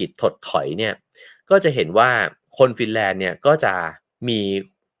เศรษฐกิจถดถอยเนี่ยก็จะเห็นว่าคนฟินแลนด์เนี่ยก็จะมี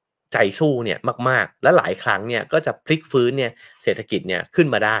ใจสู้เนี่ยมากๆและหลายครั้งเนี่ยก็จะพลิกฟื้นเนี่ยเศรษฐกิจเนี่ยขึ้น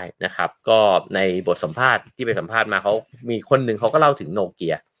มาได้นะครับก็ในบทสัมภาษณ์ที่ไปสัมภาษณ์มาเขามีคนหนึ่งเขาก็เล่าถึงโนเกี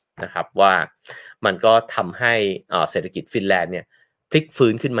ยนะครับว่ามันก็ทำให้เศรษฐกิจฟินแลนด์เนี่ยพลิก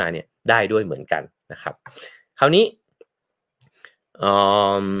ฟื้นขึ้นมาเนี่ยได้ด้วยเหมือนกันนะครับคราวนี้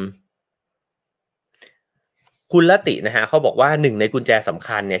คุณลตินะฮะเขาบอกว่าหนึ่งในกุญแจสำ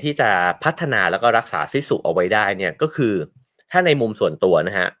คัญเนี่ยที่จะพัฒนาแล้วก็รักษาซิสุเอาไว้ได้เนี่ยก็คือถ้าในมุมส่วนตัว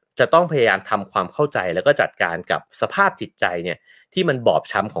นะฮะจะต้องพยายามทำความเข้าใจแล้วก็จัดการกับสภาพจิตใจเนี่ยที่มันบอบ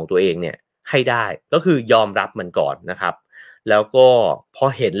ช้ำของตัวเองเนี่ยให้ได้ก็คือยอมรับมันก่อนนะครับแล้วก็พอ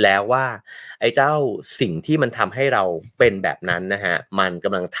เห็นแล้วว่าไอ้เจ้าสิ่งที่มันทำให้เราเป็นแบบนั้นนะฮะมันก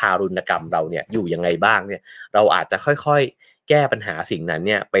ำลังทารุณกรรมเราเนี่ยอยู่ยังไงบ้างเนี่ยเราอาจจะค่อยๆแก้ปัญหาสิ่งนั้นเ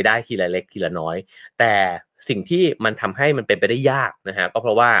นี่ยไปได้ทีละเล็กทีละน้อยแต่สิ่งที่มันทำให้มันเป็นไปได้ยากนะฮะก็เพ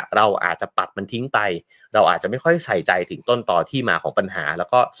ราะว่าเราอาจจะปัดมันทิ้งไปเราอาจจะไม่ค่อยใส่ใจถึงต้นตอที่มาของปัญหาแล้ว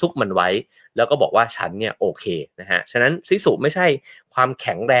ก็ซุกมันไว้แล้วก็บอกว่าฉันเนี่ยโอเคนะฮะฉะนั้นซิสุไม่ใช่ความแ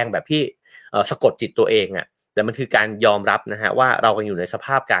ข็งแรงแบบที่สะกดจิตตัวเองอ่ะแต่มันคือการยอมรับนะฮะว่าเราอยู่ในสภ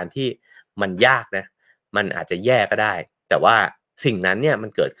าพการที่มันยากนะมันอาจจะแย่ก็ได้แต่ว่าสิ่งนั้นเนี่ยมัน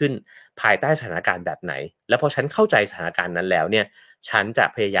เกิดขึ้นภายใต้สถานการณ์แบบไหนแล้วพอฉันเข้าใจสถานการณ์นั้นแล้วเนี่ยฉันจะ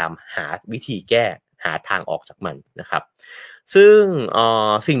พยายามหาวิธีแก้หาทางออกจากมันนะครับซึ่ง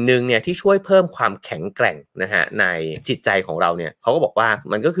สิ่งหนึ่งเนี่ยที่ช่วยเพิ่มความแข็งแกร่งนะฮะในจิตใจของเราเนี่ยเขาก็บอกว่า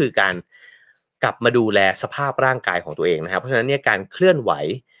มันก็คือการกลับมาดูแลสภาพร่างกายของตัวเองนะครับเพราะฉะนั้นเนี่ยการเคลื่อนไหว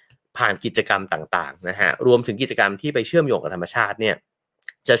ผ่านกิจกรรมต่างๆนะฮะรวมถึงกิจกรรมที่ไปเชื่อมโยงกับธรรมชาติเนี่ย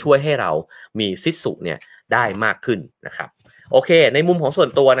จะช่วยให้เรามีซิสุเนี่ยได้มากขึ้นนะครับ โอเคในมุมของส่วน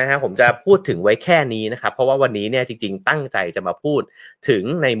ตัวนะฮะผมจะพูดถึงไว้แค่นี้นะครับเพราะว่าวันนี้เนี่ยจริงๆตั้งใจจะมาพูดถึง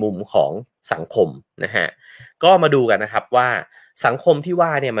ในมุมของสังคมนะฮะก็มาดูกันนะครับว่าสังคมที่ว่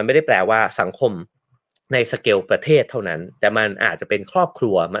าเนี่ยมันไม่ได้แปลว่าสังคมในสเกลประเทศเท่านั้นแต่มันอาจจะเป็นครอบค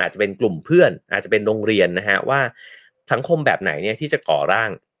รัวมันอาจจะเป็นกลุ่มเพื่อนอาจจะเป็นโรงเรียนนะฮะว่าสังคมแบบไหนเนี่ยที่จะก่อร่าง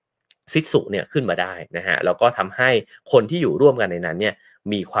ซิสุเนี่ยขึ้นมาได้นะฮะแล้วก็ทำให้คนที่อยู่ร่วมกันในนั้นเนี่ย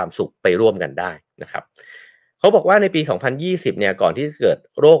มีความสุขไปร่วมกันได้นะครับเขาบอกว่าในปี2020เนี่ยก่อนที่จะเกิด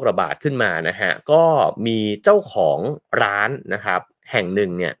โรคระบาดขึ้นมานะฮะก็มีเจ้าของร้านนะครับแห่งหนึ่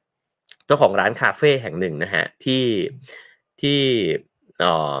งเนี่ยเจ้าของร้านคาเฟ่แห่งหนึ่งนะฮะที่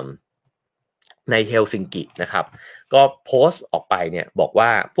ในเฮลซิงกินะครับก็โพสต์ออกไปเนี่ยบอกว่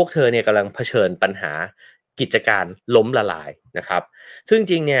าพวกเธอเนี่ยกำลังเผชิญปัญหากิจการล้มละลายนะครับซึ่ง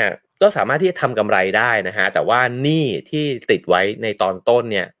จริงเนี่ยก็สามารถที่จะทำกำไรได้นะฮะแต่ว่าหนี้ที่ติดไว้ในตอนต้น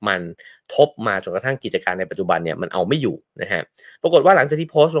เนี่ยมันทบมาจนกระทั่งกิจการในปัจจุบันเนี่ยมันเอาไม่อยู่นะฮะปรากฏว่าหลังจากที่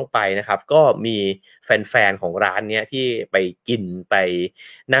โพสต์ลงไปนะครับก็มีแฟนๆของร้านเนี้ยที่ไปกินไป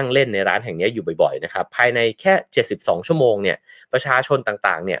นั่งเล่นในร้านแห่งนี้อยู่บ่อยๆนะครับภายในแค่72ชั่วโมงเนี่ยประชาชน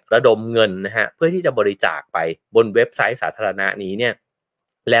ต่างๆเนี่ยระดมเงินนะฮะเพื่อที่จะบริจาคไปบนเว็บไซต์สาธารณะนี้เนี่ย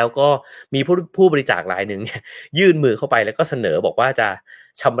แล้วก็มีผู้บริจาครายหนึ่งเนี่ยยื่นมือเข้าไปแล้วก็เสนอบอกว่าจะ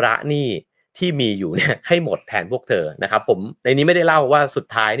ชำระหนี้ที่มีอยู่เนี่ยให้หมดแทนพวกเธอนะครับผมในนี้ไม่ได้เล่าว่าสุด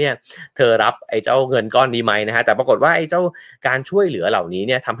ท้ายเนี่ยเธอรับไอ้เจ้าเงินก้อนนี้ไหมนะฮะแต่ปรากฏว่าไอ้เจ้าการช่วยเหลือเหล่านี้เ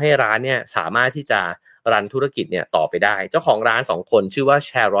นี่ยทำให้ร้านเนี่ยสามารถที่จะรันธุรกิจเนี่ยต่อไปได้เจ้าของร้าน2คนชื่อว่าแช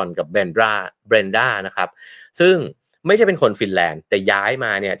รอนกับเบรนด้านะครับซึ่งไม่ใช่เป็นคนฟินแลนด์แต่ย้ายม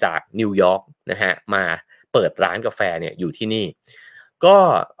าเนี่ยจากนิวยอร์กนะฮะมาเปิดร้านกาแฟเนี่ยอยู่ที่นี่ก็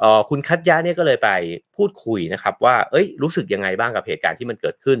คุณคัตยะเนี่ยก็เลยไปพูดคุยนะครับว่ารู้สึกยังไงบ้างกับเหตุการณ์ที่มันเ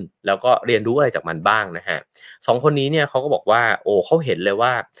กิดขึ้นแล้วก็เรียนรู้อะไรจากมันบ้างนะฮะ2คนนี้เนี่ยเขาก็บอกว่าเขาเห็นเลยว่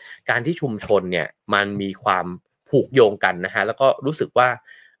าการที่ชุมชนเนี่ยมันมีความผูกโยงกันนะฮะแล้วก็รู้สึกว่า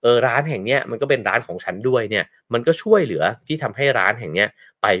ร้านแห่งเนี้ยมันก็เป็นร้านของฉันด้วยเนี่ยมันก็ช่วยเหลือที่ทำให้ร้านแห่งเนี้ย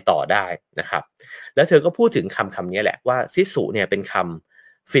ไปต่อได้นะครับแล้วเธอก็พูดถึงคำนี้แหละว่าซิสุเนี่ยเป็นค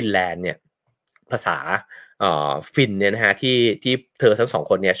ำฟินแลนด์เนี่ยภาษาฟินเนี่ยนะฮะที่เธอทั้ง2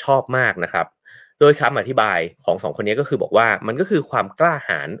คนเนี่ยชอบมากนะครับโดยคำอธิบายของ2คนนี้ก็คือบอกว่ามันก็คือความกล้า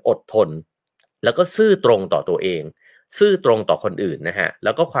หาญอดทนแล้วก็ซื่อตรงต่อตัวเองซื่อตรงต่อคนอื่นนะฮะแ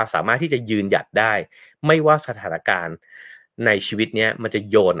ล้วก็ความสามารถที่จะยืนหยัดได้ไม่ว่าสถานการณ์ในชีวิตเนี้ยมันจะ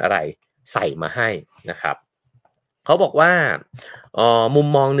โยนอะไรใส่มาให้นะครับเขาบอกว่ามุม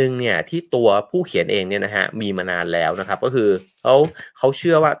มองนึงเนี่ยที่ตัวผู้เขียนเองเนี่ยนะฮะมีมานานแล้วนะครับก็คือเขาเ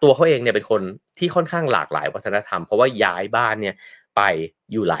ชื่อว่าตัวเขาเองเนี่ยเป็นคนที่ค่อนข้างหลากหลายวัฒนธรรมเพราะว่าย้ายบ้านเนี่ยไป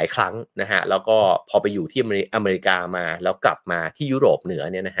อยู่หลายครั้งนะฮะแล้วก็พอไปอยู่ที่อเมริกามาแล้วกลับมาที่ยุโรปเหนือ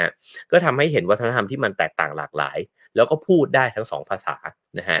เนี่ยนะฮะก็ทำให้เห็นวัฒนธรรมที่มันแตกต่างหลากหลายแล้วก็พูดได้ทั้ง2ภาษา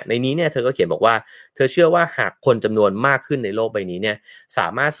นะฮะในนี้เนี่ยเธอก็เขียนบอกว่าเธอเชื่อว่าหากคนจำนวนมากขึ้นในโลกใบนี้เนี่ยสา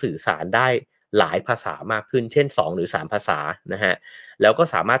มารถสื่อสารได้หลายภาษามากขึ้นเช่น2หรือ3ภาษานะฮะแล้วก็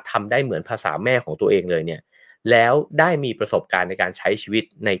สามารถทำได้เหมือนภาษาแม่ของตัวเองเลยเนี่ยแล้วได้มีประสบการณ์ในการใช้ชีวิต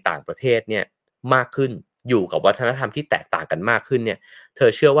ในต่างประเทศเนี่ยมากขึ้นอยู่กับวัฒนธรรมที่แตกต่างกันมากขึ้นเนี่ยเธอ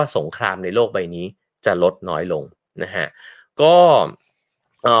เชื่อว่าสงครามในโลกใบนี้จะลดน้อยลงนะฮะก็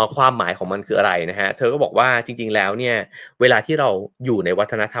ความหมายของมันคืออะไรนะฮะเธอก็บอกว่าจริงๆแล้วเนี่ยเวลาที่เราอยู่ในวั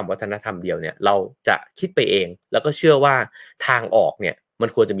ฒนธรรมเดียวเนี่ยเราจะคิดไปเองแล้วก็เชื่อว่าทางออกเนี่ยมั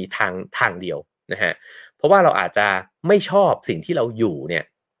นควรจะมีทางเดียวนะฮะเพราะว่าเราอาจจะไม่ชอบสิ่งที่เราอยู่เนี่ย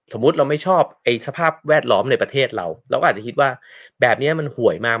สมมุติเราไม่ชอบไอ้สภาพแวดล้อมในประเทศเราก็อาจจะคิดว่าแบบนี้มันห่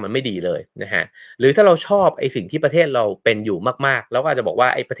วยมากมันไม่ดีเลยนะฮะหรือถ้าเราชอบไอ้สิ่งที่ประเทศเราเป็นอยู่มากๆเราก็อาจจะบอกว่า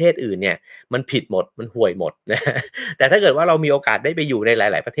ไอ้ประเทศอื่นเนี่ยมันผิดหมดมันห่วยหมดนะแต่ถ้าเกิดว่าเรามีโอกาสได้ไปอยู่ในหล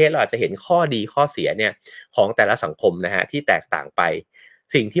ายๆประเทศเราอาจจะเห็นข้อดีข้อเสียเนี่ยของแต่ละสังคมนะฮะที่แตกต่างไป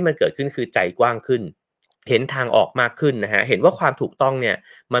สิ่งที่มันเกิดขึ้นคือใจกว้างขึ้นเห็นทางออกมากขึ้นนะฮะเห็นว่าความถูกต้องเนี่ย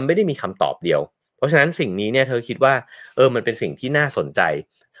มันไม่ได้มีคำตอบเดียวเพราะฉะนั้นสิ่งนี้เนี่ยเธอคิดว่ามันเป็นสิ่งที่น่าสนใจ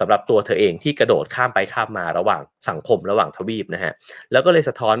สำหรับตัวเธอเองที่กระโดดข้ามไปข้ามมาระหว่างสังคมระหว่างทวีปนะฮะแล้วก็เลย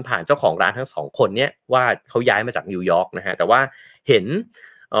สะท้อนผ่านเจ้าของร้านทั้ง2คนเนี้ยว่าเขาย้ายมาจากนิวยอร์กนะฮะแต่ว่าเห็น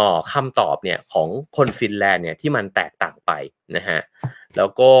คำตอบเนี่ยของคนฟินแลนด์เนี่ยที่มันแตกต่างไปนะฮะแล้ว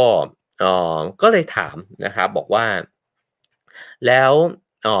ก็เลยถามนะครับบอกว่าแล้ว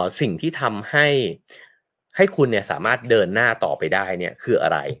สิ่งที่ทำให้คุณเนี่ยสามารถเดินหน้าต่อไปได้เนี่ยคืออะ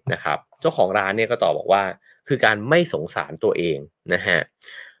ไรนะครับเจ้าของร้านเนี่ยก็ตอบบอกว่าคือการไม่สงสารตัวเองนะฮะ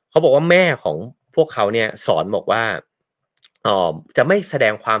เขาบอกว่าแม่ของพวกเขาเนี่ยสอนบอกว่าจะไม่แสด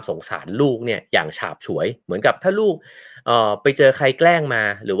งความสงสารลูกเนี่ยอย่างฉาบฉวยเหมือนกับถ้าลูกไปเจอใครแกล้งมา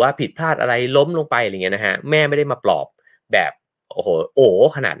หรือว่าผิดพลาดอะไรล้มลงไปอะไรเงี้ยนะฮะแม่ไม่ได้มาปลอบแบบโอ้โห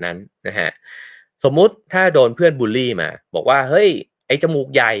ขนาดนั้นนะฮะสมมุติถ้าโดนเพื่อนบูลลี่มาบอกว่าเฮ้ยไอ้จมูก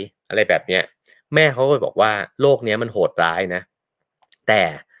ใหญ่อะไรแบบเนี้ยแม่เขาก็บอกว่าโลกนี้มันโหดร้ายนะ แต่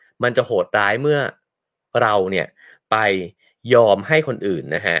มันจะโหดร้ายเมื่อเราเนี่ยไปยอมให้คนอื่น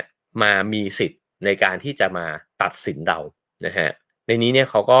นะฮะมามีสิทธิ์ในการที่จะมาตัดสินเรานะฮะในนี้เนี่ย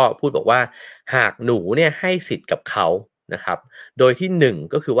เขาก็พูดบอกว่าหากหนูเนี่ยให้สิทธิ์กับเขานะครับโดยที่หนึ่ง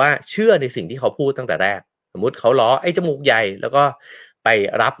ก็คือว่าเชื่อในสิ่งที่เขาพูดตั้งแต่แรกสมมุติเขาล้อไอ้จมูกใหญ่แล้วก็ไป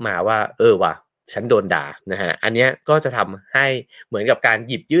รับมาว่าว่ะฉันโดนด่านะฮะอันเนี้ยก็จะทำให้เหมือนกับการ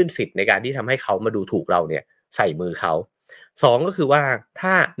หยิบยื่นสิทธิ์ในการที่ทำให้เขามาดูถูกเราเนี่ยใส่มือเขาสองก็คือว่าถ้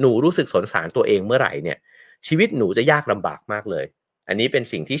าหนูรู้สึกสงสารตัวเองเมื่อไหร่เนี่ยชีวิตหนูจะยากลำบากมากเลยอันนี้เป็น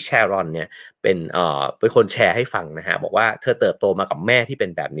สิ่งที่แชรอนเนี่ยเป็นคนแชร์ให้ฟังนะฮะบอกว่าเธอเติบโตมากับแม่ที่เป็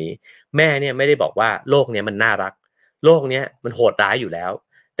นแบบนี้แม่เนี่ยไม่ได้บอกว่าโลกเนี้ยมันน่ารักโลกเนี้ยมันโหดร้ายอยู่แล้ว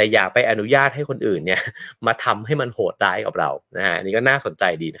แต่อย่าไปอนุญาตให้คนอื่นเนี่ยมาทำให้มันโหดร้ายกับเรานะฮะนี่ก็น่าสนใจ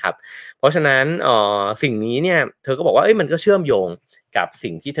ดีนะครับเพราะฉะนั้นสิ่งนี้เนี่ยเธอก็บอกว่ามันก็เชื่อมโยงกับ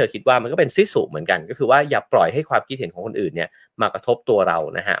สิ่งที่เธอคิดว่ามันก็เป็นซิสุเหมือนกันก็คือว่าอย่าปล่อยให้ความคิดเห็นของคนอื่นเนี่ยมากระทบตัวเรา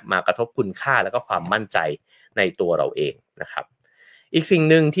นะฮะมากระทบคุณค่าแล้วก็ความมั่นใจในตัวเราเองนะครับอีกสิ่ง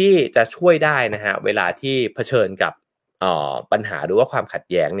หนึ่งที่จะช่วยได้นะฮะเวลาที่เผชิญกับปัญหาหรือว่าความขัด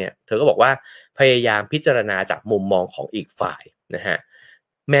แย้งเนี่ยเธอก็บอกว่าพยายามพิจารณาจากมุมมองของอีกฝ่ายนะฮะ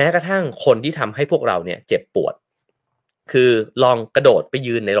แม้กระทั่งคนที่ทำให้พวกเราเนี่ยเจ็บปวดคือลองกระโดดไป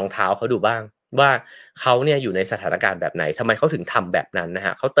ยืนในรองเท้าเขาดูบ้างว่าเขาเนี่ยอยู่ในสถานการณ์แบบไหนทำไมเขาถึงทำแบบนั้นนะฮ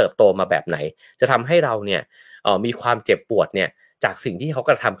ะเขาเติบโตมาแบบไหนจะทำให้เราเนี่ยมีความเจ็บปวดเนี่ยจากสิ่งที่เขา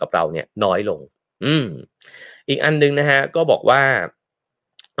กระทำกับเราเนี่ยน้อยลงอีกอันนึงนะฮะก็บอกว่า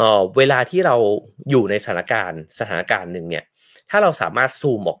เวลาที่เราอยู่ในสถานการณ์หนึ่งเนี่ยถ้าเราสามารถ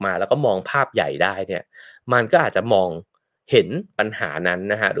ซูมออกมาแล้วก็มองภาพใหญ่ได้เนี่ยมันก็อาจจะมองเห็นปัญหานั้น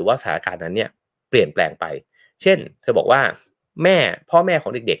นะฮะหรือว่าสถานการณ์นั้นเนี่ยเปลี่ยนแปลงไปเช่นเธอบอกว่าพ่อแม่ขอ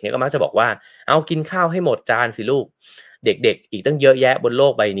งเด็กๆเนี่ยก็มักจะบอกว่าเอากินข้าวให้หมดจานสิลูกเด็กๆอีกตั้งเยอะแยะบนโล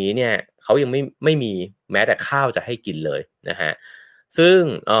กใบนี้เนี่ยเขายังไม่มีแม้แต่ข้าวจะให้กินเลยนะฮะซึ่ง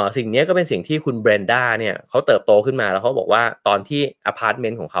สิ่งนี้ก็เป็นสิ่งที่คุณเบรนด้าเนี่ยเขาเติบโตขึ้นมาแล้วเขาบอกว่าตอนที่อพาร์ตเม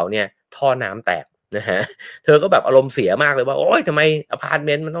นต์ของเขาเนี่ยท่อน้ำแตกนะฮะเธอก็แบบอารมณ์เสียมากเลยว่าโอ๊ยทำไมอพาร์ตเม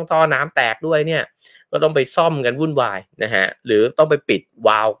นต์มันต้องท่อน้ำแตกด้วยเนี่ยก็ต้องไปซ่อมกันวุ่นวายนะฮะหรือต้องไปปิดว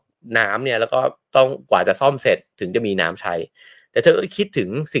าล์วน้ำเนี่ยแล้วก็ต้องกว่าจะซ่อมเสร็จถึงจะมีน้ำใช้แต่เธอก็คิดถึง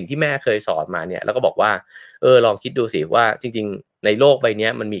สิ่งที่แม่เคยสอนมาเนี่ยแล้วก็บอกว่าลองคิดดูสิว่าจริงๆในโลกใบนี้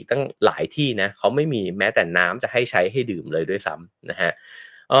มันมีตั้งหลายที่นะเขาไม่มีแม้แต่น้ำจะให้ใช้ให้ดื่มเลยด้วยซ้ำนะฮะ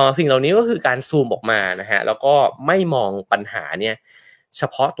สิ่งเหล่านี้ก็คือการซูมออกมานะฮะแล้วก็ไม่มองปัญหาเนี่ยเฉ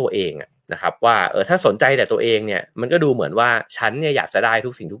พาะตัวเองนะครับว่าถ้าสนใจแต่ตัวเองเนี่ยมันก็ดูเหมือนว่าฉันเนี่ยอยากจะได้ทุ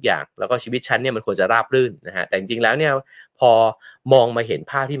กสิ่งทุกอย่างแล้วก็ชีวิตฉันเนี่ยมันควรจะราบรื่นนะฮะแต่จริงๆแล้วเนี่ยพอมองมาเห็น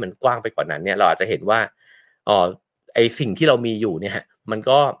ภาพที่มันกว้างไปกว่านั้นเนี่ยเราอาจจะเห็นว่าไอสิ่งที่เรามีอยู่เนี่ยมัน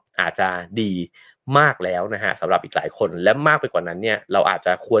ก็อาจจะดีมากแล้วนะฮะสำหรับอีกหลายคนและมากไปกว่านั้นเนี่ยเราอาจจ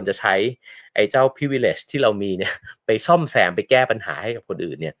ะควรจะใช้ไอ้เจ้า privilege ที่เรามีเนี่ยไปซ่อมแซมไปแก้ปัญหาให้กับคน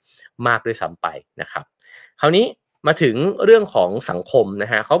อื่นเนี่ยมากด้วยซ้ำไปนะครับคราวนี้มาถึงเรื่องของสังคมน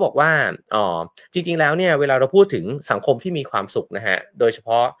ะฮะเขาบอกว่าจริงๆแล้วเนี่ยเวลาเราพูดถึงสังคมที่มีความสุขนะฮะโดยเฉพ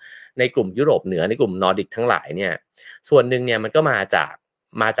าะในกลุ่มยุโรปเหนือในกลุ่มนอร์ดิกทั้งหลายเนี่ยส่วนหนึ่งเนี่ยมันก็มาจ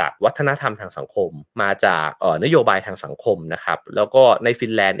ากวัฒนธรรมทางสังคมมาจากนโยบายทางสังคมนะครับแล้วก็ในฟิ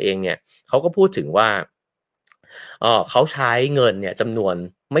นแลนด์เองเนี่ยเขาก็พูดถึงว่าเขาใช้เงินเนี่ยจำนวน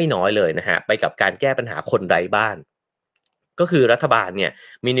ไม่น้อยเลยนะฮะไปกับการแก้ปัญหาคนไร้บ้านก็คือรัฐบาลเนี่ย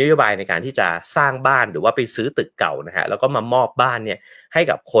มีนโยบายในการที่จะสร้างบ้านหรือว่าไปซื้อตึกเก่านะฮะแล้วก็มามอบบ้านเนี่ยให้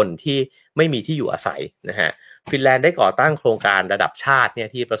กับคนที่ไม่มีที่อยู่อาศัยนะฮะฟินแลนด์ได้ก่อตั้งโครงการระดับชาติเนี่ย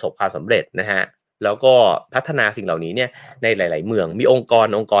ที่ประสบความสำเร็จนะฮะแล้วก็พัฒนาสิ่งเหล่านี้เนี่ยในหลายๆเมืองมีองค์กร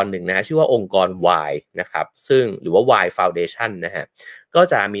หนึ่งนะฮะชื่อว่าองค์กร Y นะครับซึ่งหรือว่า Y Foundation นะฮะก็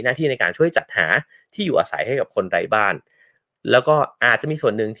จะมีหน้าที่ในการช่วยจัดหาที่อยู่อาศัยให้กับคนไร้บ้านแล้วก็อาจจะมีส่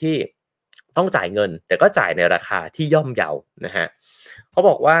วนหนึ่งที่ต้องจ่ายเงินแต่ก็จ่ายในราคาที่ย่อมเยานะฮะเขา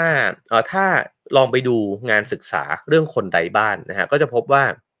บอกว่าถ้าลองไปดูงานศึกษาเรื่องคนไร้บ้านนะฮะก็จะพบว่า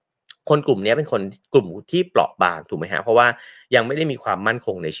คนกลุ่มนี้เป็นคนกลุ่มที่เปราะบางถูกไหมฮะเพราะว่ายังไม่ได้มีความมั่นค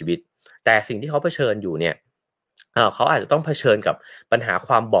งในชีวิตแต่สิ่งที่เขาเผชิญอยู่เนี่ยเขาอาจจะต้องเผชิญกับปัญหาค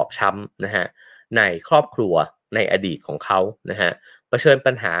วามบอบช้ำนะฮะในครอบครัวในอดีตของเขานะฮะเผชิญ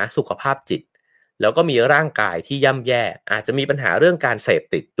ปัญหาสุขภาพจิตแล้วก็มีร่างกายที่ย่ำแย่อาจจะมีปัญหาเรื่องการเสพ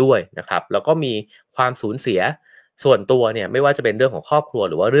ติดด้วยนะครับแล้วก็มีความสูญเสียส่วนตัวเนี่ยไม่ว่าจะเป็นเรื่องของครอบครัว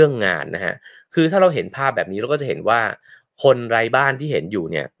หรือว่าเรื่องงานนะฮะคือถ้าเราเห็นภาพแบบนี้เราก็จะเห็นว่าคนไร้บ้านที่เห็นอยู่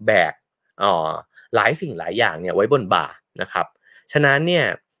เนี่ยแบกหลายสิ่งหลายอย่างเนี่ยไว้บนบ่านะครับฉะนั้นเนี่ย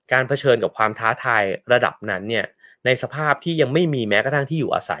การเผชิญกับความท้าทายระดับนั้นเนี่ยในสภาพที่ยังไม่มีแม้กระทั่งที่อ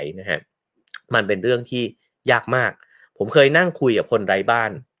ยู่อาศัยนะฮะมันเป็นเรื่องที่ยากมากผมเคยนั่งคุยกับคนไร้บ้า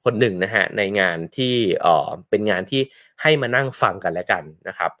นคนหนึ่งนะฮะในงานที่เป็นงานที่ให้มานั่งฟังกันและกันน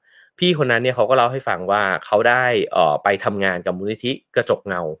ะครับ พี่คนนั้นเนี่ยเขาก็เล่าให้ฟังว่าเขาได้ไปทำงานกับมูลนิธิกระจก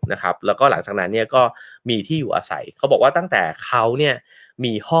เงานะครับแล้วก็หลังจากนั้นเนี่ยก็มีที่อยู่อาศัยเขาบอกว่าตั้งแต่เขาเนี่ย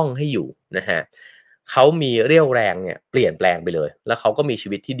มีห้องให้อยู่นะฮะเขามีเรี่ยวแรงเนี่ยเปลี่ยนแปลงไปเลยแล้วเขาก็มีชี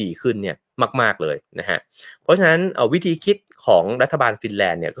วิตที่ดีขึ้นเนี่ยมากๆเลยนะฮะเพราะฉะนั้นวิธีคิดของรัฐบาลฟินแล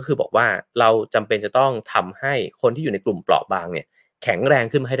นด์เนี่ยก็คือบอกว่าเราจำเป็นจะต้องทำให้คนที่อยู่ในกลุ่มเปราะบางเนี่ยแข็งแรง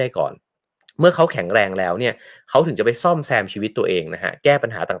ขึ้นมาให้ได้ก่อนเมื่อเขาแข็งแรงแล้วเนี่ยเขาถึงจะไปซ่อมแซมชีวิตตัวเองนะฮะแก้ปัญ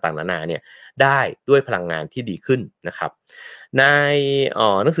หาต่างๆนานาเนี่ยได้ด้วยพลังงานที่ดีขึ้นนะครับใน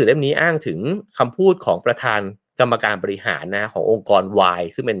หนังสือเล่มนี้อ้างถึงคำพูดของประธานกรรมการบริหารนะขององค์กร Y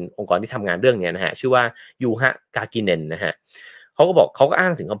ซึ่งเป็นองค์กรที่ทำงานเรื่องนี้นะฮะชื่อว่ายูฮะกากิเนนนะฮะเขาก็อ้า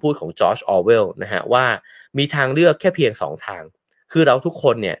งถึงคำพูดของจอร์จออร์เวลนะฮะว่ามีทางเลือกแค่เพียง2ทางคือเราทุกค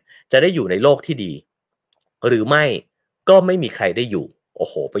นเนี่ยจะได้อยู่ในโลกที่ดีหรือไม่ก็ไม่มีใครได้อยู่โอ้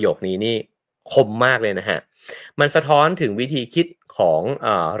โหประโยคนี้นี่คมมากเลยนะฮะมันสะท้อนถึงวิธีคิดของ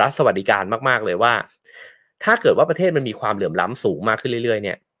รัฐสวัสดิการมากๆเลยว่าถ้าเกิดว่าประเทศมันมีความเหลื่อมล้ำสูงมากขึ้นเรื่อยๆเ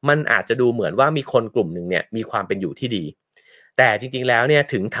นี่ยมันอาจจะดูเหมือนว่ามีคนกลุ่มหนึ่งเนี่ยมีความเป็นอยู่ที่ดีแต่จริงๆแล้วเนี่ย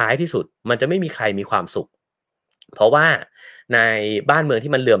ถึงท้ายที่สุดมันจะไม่มีใครมีความสุขเพราะว่าในบ้านเมือง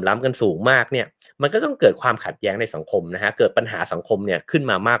ที่มันเหลื่อมล้ำกันสูงมากเนี่ยมันก็ต้องเกิดความขัดแย้งในสังคมนะฮะเกิดปัญหาสังคมเนี่ยขึ้น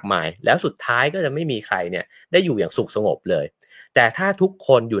มามากมายแล้วสุดท้ายก็จะไม่มีใครเนี่ยได้อยู่อย่างสุขสงบเลยแต่ถ้าทุกค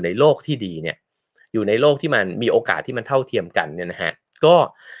นอยู่ในโลกที่ดีเนี่ยอยู่ในโลกที่มันมีโอกาสที่มันเท่าเทียมกันเนี่ยนะฮะก็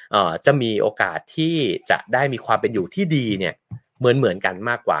จะมีโอกาสที่จะได้มีความเป็นอยู่ที่ดีเนี่ยเหมือนกัน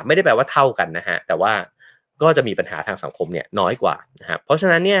มากกว่าไม่ได้แปลว่าเท่ากันนะฮะแต่ว่าก็จะมีปัญหาทางสังคมเนี่ยน้อยกว่านะครับเพราะฉะ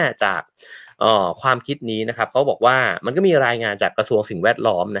นั้นเนี่ยจากความคิดนี้นะครับเขาบอกว่ามันก็มีรายงานจากกระทรวงสิ่งแวด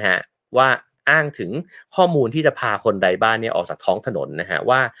ล้อมนะฮะว่าอ้างถึงข้อมูลที่จะพาคนไร้บ้านเนี่ยออกจากท้องถนนนะฮะ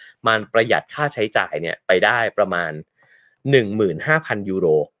ว่ามันประหยัดค่าใช้จ่ายเนี่ยไปได้ประมาณ 15,000 ยูโร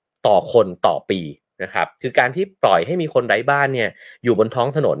ต่อคนต่อปีนะครับคือการที่ปล่อยให้มีคนไร้บ้านเนี่ยอยู่บนท้อง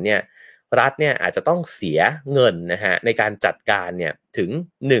ถนนเนี่ยรัฐเนี่ยอาจจะต้องเสียเงินนะฮะในการจัดการเนี่ยถึง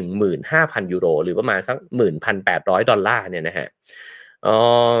 15,000 ยูโรหรือประมาณสัก $1,800 เนี่ยนะฮะ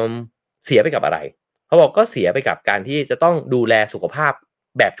เสียไปกับอะไรเขาบอกก็เสียไปกับการที่จะต้องดูแลสุขภาพ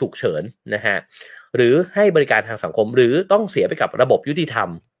แบบฉุกเฉินนะฮะหรือให้บริการทางสังคมหรือต้องเสียไปกับระบบยุติธรรม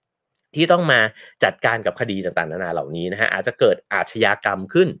ที่ต้องมาจัดการกับคดีต่างๆนานาเหล่านี้นะฮะอาจจะเกิดอาชญากรรม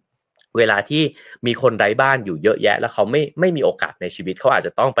ขึ้นเวลาที่มีคนไร้บ้านอยู่เยอะแยะแล้วเขาไม่มีโอกาสในชีวิตเขาอาจจ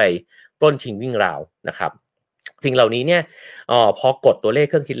ะต้องไปปล้นชิงวิ่งราวนะครับสิ่งเหล่านี้เนี่ยพอกดตัวเลข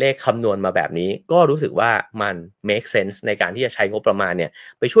เครื่องคิดเลขคำนวณมาแบบนี้ก็รู้สึกว่ามัน make sense ในการที่จะใช้งบประมาณเนี่ย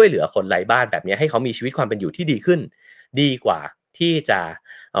ไปช่วยเหลือคนไร้บ้านแบบนี้ให้เขามีชีวิตความเป็นอยู่ที่ดีขึ้นดีกว่าที่จะ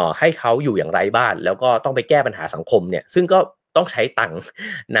ให้เขาอยู่อย่างไร้บ้านแล้วก็ต้องไปแก้ปัญหาสังคมเนี่ยซึ่งก็ต้องใช้ตังค์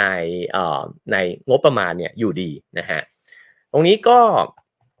ในงบประมาณเนี่ยอยู่ดีนะฮะตรงนี้ก็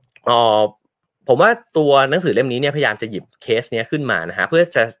ผมว่าตัวหนังสือเล่มนี้เนี่ยพยายามจะหยิบเคสเนี้ยขึ้นมานะฮะเพื่อ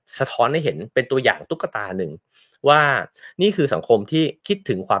จะสะท้อนให้เห็นเป็นตัวอย่างตุ๊กตาหนึ่งว่านี่คือสังคมที่คิด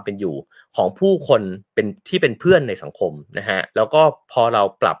ถึงความเป็นอยู่ของผู้คนเป็นเพื่อนในสังคมนะฮะแล้วก็พอเรา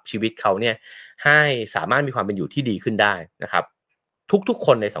ปรับชีวิตเขาเนี่ยให้สามารถมีความเป็นอยู่ที่ดีขึ้นได้นะครับทุกๆค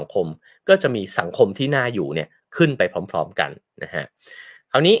นในสังคมก็จะมีสังคมที่น่าอยู่เนี่ยขึ้นไปพร้อมๆกันนะฮะ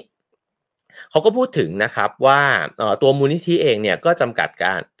คราวนี้เขาก็พูดถึงนะครับว่าตัวมูลนิธิเองเนี่ยก็จำ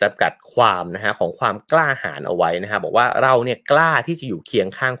กัดความนะฮะของความกล้าหาญเอาไว้นะฮะบอกว่าเราเนี่ยกล้าที่จะอยู่เคียง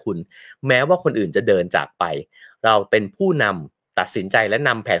ข้างคุณแม้ว่าคนอื่นจะเดินจากไปเราเป็นผู้นำตัดสินใจและน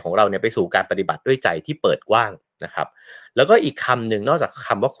ำแผนของเราเนี่ยไปสู่การปฏิบัติด้วยใจที่เปิดกว้างนะครับแล้วก็อีกคำหนึ่งนอกจากค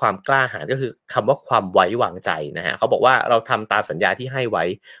ำว่าความกล้าหาญก็คือคำว่าความไว้วางใจนะฮะเขาบอกว่าเราทำตามสัญญาที่ให้ไว้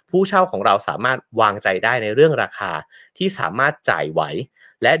ผู้เช่าของเราสามารถวางใจได้ในเรื่องราคาที่สามารถจ่ายไหว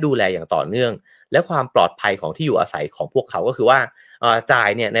และดูแลอย่างต่อเนื่องและความปลอดภัยของที่อยู่อาศัยของพวกเขาก็คือว่าจ่าย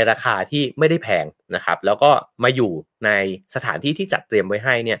เนี่ยในราคาที่ไม่ได้แพงนะครับแล้วก็มาอยู่ในสถานที่ที่จัดเตรียมไว้ใ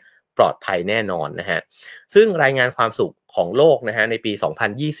ห้เนี่ยปลอดภัยแน่นอนนะฮะซึ่งรายงานความสุขของโลกนะฮะในปี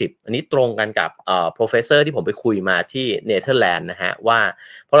 2020 อันนี้ตรงกันกับprofessor ที่ผมไปคุยมาที่เนเธอร์แลนด์นะฮะว่า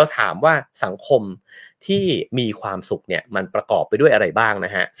พอเราถามว่าสังคมที่มีความสุขเนี่ยมันประกอบไปด้วยอะไรบ้างน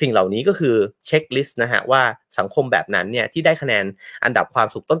ะฮะสิ่งเหล่านี้ก็คือเช็คลิสต์นะฮะว่าสังคมแบบนั้นเนี่ยที่ได้คะแนนอันดับความ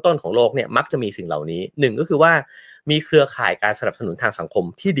สุขต้นๆของโลกเนี่ยมักจะมีสิ่งเหล่านี้หนึ่งก็คือว่ามีเครือข่ายการสนับสนุนทางสังคม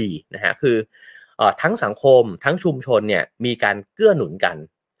ที่ดีนะฮะคือทั้งสังคมทั้งชุมชนเนี่ยมีการเกื้อหนุนกัน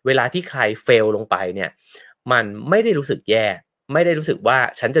เวลาที่ใครเฟลลงไปเนี่ยมันไม่ได้รู้สึกแย่ไม่ได้รู้สึกว่า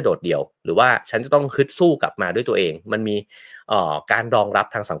ฉันจะโดดเดี่ยวหรือว่าฉันจะต้องฮึดสู้กลับมาด้วยตัวเองมันมีการรองรับ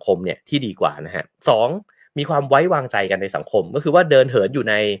ทางสังคมเนี่ยที่ดีกว่านะฮะสองมีความไว้วางใจกันในสังคมก็คือว่าเดินเหินอยู่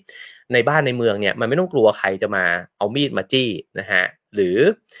ในบ้านในเมืองเนี่ยมันไม่ต้องกลัวใครจะมาเอามีดมาจี้นะฮะหรือ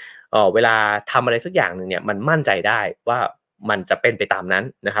เวลาทำอะไรสักอย่างนึงเนี่ยมันมั่นใจได้ว่ามันจะเป็นไปตามนั้น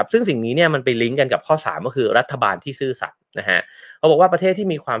นะครับซึ่งสิ่งนี้เนี่ยมันไปลิงก์กันกับข้อ3ก็คือรัฐบาลที่ซื่อสัตย์ นะฮะเขาบอกว่าประเทศที่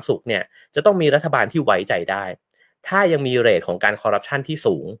มีความสุขเนี่ยจะต้องมีรัฐบาลที่ไว้ใจได้ถ้ายังมีเรทของการคอร์รัปชันที่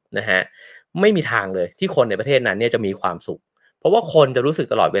สูงนะฮะไม่มีทางเลยที่คนในประเทศนั้นเนี่ยจะมีความสุขเพราะว่าคนจะรู้สึก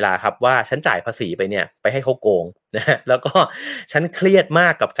ตลอดเวลาครับว่าฉันจ่ายภาษีไปเนี่ยไปให้เขาโกงนะฮะแล้วก็ฉันเครียดมา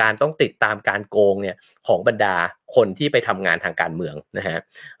กกับการต้องติดตามการโกงเนี่ยของบรรดาคนที่ไปทำงานทางการเมืองนะฮะ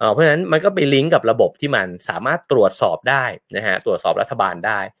เพราะฉะนั้นมันก็ไปลิงก์กับระบบที่มันสามารถตรวจสอบได้นะฮะตรวจสอบรัฐบาลไ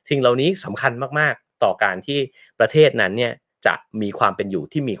ด้สิ่งเหล่านี้สำคัญมากๆต่อการที่ประเทศนั้นเนี่ยจะมีความเป็นอยู่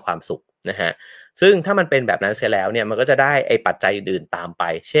ที่มีความสุขนะฮะซึ่งถ้ามันเป็นแบบนั้นเสียแล้วเนี่ยมันก็จะได้ไอ้ปัจจัยอื่นตามไป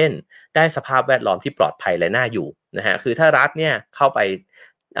เช่นได้สภาพแวดล้อมที่ปลอดภัยและน่าอยู่นะฮะคือถ้ารัฐเนี่ยเข้าไป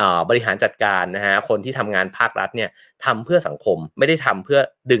บริหารจัดการนะฮะคนที่ทำงานภาครัฐเนี่ยทำเพื่อสังคมไม่ได้ทำเพื่อ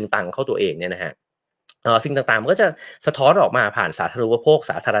ดึงตังค์เข้าตัวเองเนี่ยนะฮะสิ่งต่างๆมันก็จะสะท้อนออกมาผ่านสาธารณูปโภค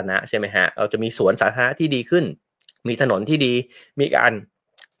สาธารณะใช่ไหมฮะเราจะมีสวนสาธารณะที่ดีขึ้นมีถนนที่ดีมี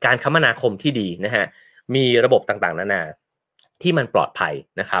การคมนาคมที่ดีนะฮะมีระบบต่างๆนานาที่มันปลอดภัย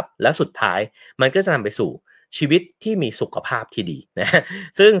นะครับและสุดท้ายมันก็จะนำไปสู่ชีวิตที่มีสุขภาพที่ดีนะ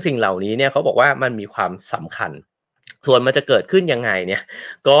ซึ่งสิ่งเหล่านี้เนี่ยเขาบอกว่ามันมีความสำคัญส่วนมันจะเกิดขึ้นยังไงเนี่ย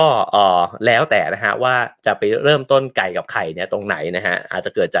ก็แล้วแต่นะฮะว่าจะไปเริ่มต้นไก่กับไข่เนี่ยตรงไหนนะฮะอาจจ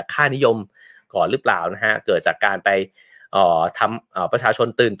ะเกิดจากค่านิยมก่อนหรือเปล่านะฮะเกิดจากการไปทำประชาชน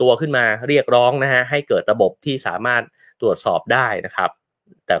ตื่นตัวขึ้นมาเรียกร้องนะฮะให้เกิดระบบที่สามารถตรวจสอบได้นะครับ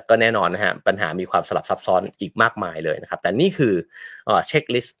แต่ก็แน่นอนนะฮะปัญหามีความสลับซับซ้อนอีกมากมายเลยนะครับแต่นี่คือเช็ค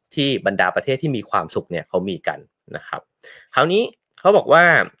ลิสต์ที่บรรดาประเทศที่มีความสุขเนี่ยเขามีกันนะครับคราวนี้เขาบอกว่า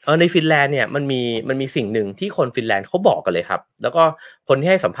ในฟินแลนด์เนี่ยมันมีสิ่งหนึ่งที่คนฟินแลนด์เขาบอกกันเลยครับแล้วก็คนที่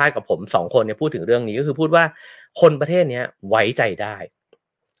ให้สัมภาษณ์กับผม2คนเนี่ยพูดถึงเรื่องนี้ก็คือพูดว่าคนประเทศนี้ไว้ใจได้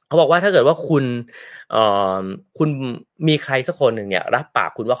เขาบอกว่าถ้าเกิดว่าคุณมีใครสักคนหนึ่งเนี่ยรับปาก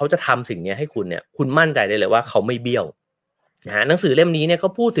คุณว่าเขาจะทำสิ่งนี้ให้คุณเนี่ยคุณมั่นใจได้เลยว่าเขาไม่เบี้ยวนะฮะหนังสือเล่มนี้เนี่ยเขา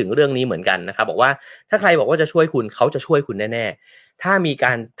พูดถึงเรื่องนี้เหมือนกันนะครับบอกว่าถ้าใครบอกว่าจะช่วยคุณเขาจะช่วยคุณแน่ๆถ้ามีก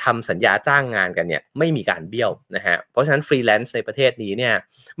ารทำสัญญาจ้างงานกันเนี่ยไม่มีการเบี้ยวนะฮะเพราะฉะนั้นฟรีแลนซ์ในประเทศนี้เนี่ย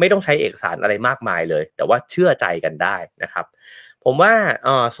ไม่ต้องใช้เอกสารอะไรมากมายเลยแต่ว่าเชื่อใจกันได้นะครับผมว่า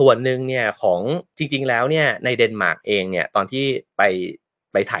ส่วนหนึ่งเนี่ยของจริงๆแล้วเนี่ยในเดนมาร์กเองเนี่ยตอนที่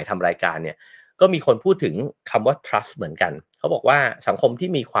ไปถ่ายทำรายการเนี่ยก็มีคนพูดถึงคำว่า trust เหมือนกันเขาบอกว่าสังคมที่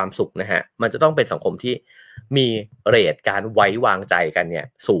มีความสุขนะฮะมันจะต้องเป็นสังคมที่มีเรทการไว้วางใจกันเนี่ย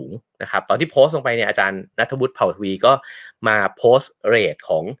สูงนะครับตอนที่โพสต์ลงไปเนี่ยอาจารย์ณัฐวุฒิเผ่าทวีก็มาโพสต์เรท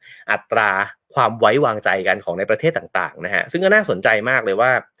ของอัตราความไว้วางใจกันของในประเทศต่างๆนะฮะซึ่งก็น่าสนใจมากเลยว่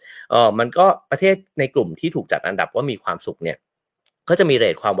ามันก็ประเทศในกลุ่มที่ถูกจัดอันดับว่ามีความสุขเนี่ยก็จะมีเร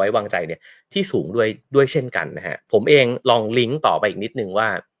ทความไว้วางใจเนี่ยที่สูงด้วยเช่นกันนะฮะผมเองลองลิงก์ต่อไปอีกนิดนึงว่า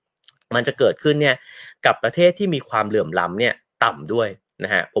มันจะเกิดขึ้นเนี่ยกับประเทศที่มีความเหลื่อมล้ำเนี่ยต่ำด้วยน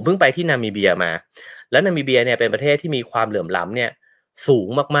ะฮะผมเพิ่งไปที่นามิเบียมาแล้วนามิเบียเนี่ยเป็นประเทศที่มีความเหลื่อมล้ำเนี่ยสูง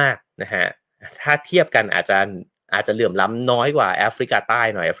มากๆนะฮะถ้าเทียบกันอาจจะเหลื่อมล้ำน้อยกว่าแอฟริกาใต้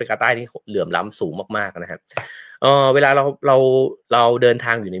หน่อยแอฟริกาใต้นี่เหลื่อมล้ำสูงมากๆนะฮะเวลาเราเดินท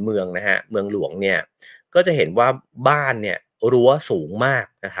างอยู่ในเมืองนะฮะเมืองหลวงเนี่ยก็จะเห็นว่าบ้านเนี่ยรั้วสูงมาก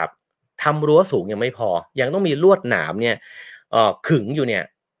นะครับทำรั้วสูงยังไม่พอยังต้องมีลวดหนามเนี่ยขึงอยู่เนี่ย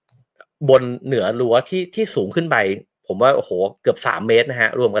บนเหนือรั้วที่สูงขึ้นไปผมว่าโอ้โหเกือบ3 เมตรนะฮะ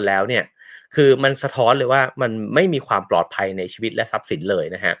รวมกันแล้วเนี่ยคือมันสะท้อนเลยว่ามันไม่มีความปลอดภัยในชีวิตและทรัพย์สินเลย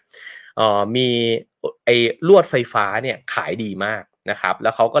นะฮะมีไอ้ลวดไฟฟ้าเนี่ยขายดีมากนะครับแล้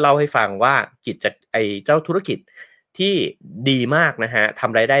วเขาก็เล่าให้ฟังว่าเจ้าธุรกิจที่ดีมากนะฮะท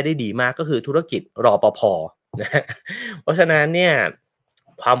ำรายได้ได้ดีมากก็คือธุรกิจรปภนะเพราะฉะนั้นเนี่ย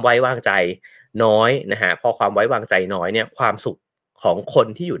ความไว้วางใจน้อยนะฮะพอความไว้วางใจน้อยเนี่ยความสุขของคน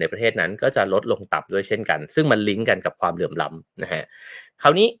ที่อยู่ในประเทศนั้นก็จะลดลงต่ำด้วยเช่นกันซึ่งมันลิงก์กันกับความเหลื่อมล้ำนะฮะคร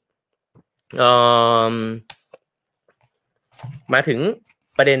าวนี้มาถึง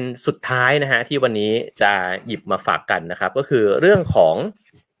ประเด็นสุดท้ายนะฮะที่วันนี้จะหยิบมาฝากกันนะครับก็คือเรื่องของ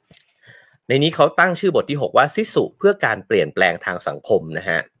ในนี้เขาตั้งชื่อบทที่6ว่าซิสุเพื่อการเปลี่ยนแปลงทางสังคมนะ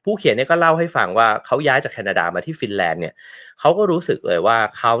ฮะผู้เขียนเนี่ยก็เล่าให้ฟังว่าเขาย้ายจากแคนาดามาที่ฟินแลนด์เนี่ยเขาก็รู้สึกเลยว่า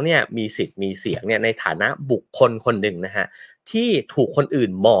เขาเนี่ยมีสิทธิ์มีเสียงเนี่ยในฐานะบุคคลคนหนึ่งนะฮะที่ถูกคนอื่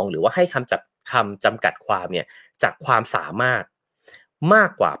นมองหรือว่าให้คำจำกัดความเนี่ยจากความสามารถมาก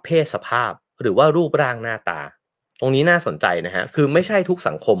กว่าเพศสภาพหรือว่ารูปร่างหน้าตาตรงนี้น่าสนใจนะฮะคือไม่ใช่ทุก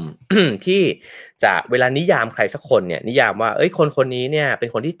สังคม ที่จะเวลานิยามใครสักคนเนี่ยนิยามว่าคนนี้เนี่ยเป็น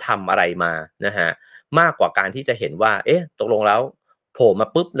คนที่ทำอะไรมานะฮะมากกว่าการที่จะเห็นว่าตกลงแล้วโผล่มา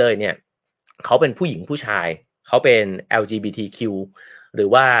ปุ๊บเลยเนี่ยเขาเป็นผู้หญิงผู้ชายเขาเป็น LGBTQ หรือ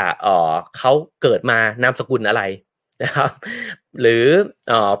ว่าเขาเกิดมานามสกุลอะไรนะครับหรือ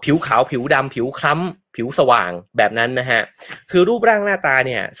ผิวขาวผิวดำผิวคล้ำผิวสว่างแบบนั้นนะฮะคือรูปร่างหน้าตาเ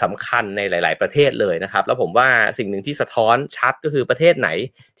นี่ยสำคัญในหลายๆประเทศเลยนะครับแล้วผมว่าสิ่งหนึ่งที่สะท้อนชัดก็คือประเทศไหน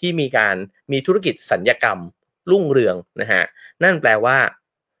ที่มีธุรกิจสัญญกรรม รุ่งเรืองนะฮะนั่นแปลว่า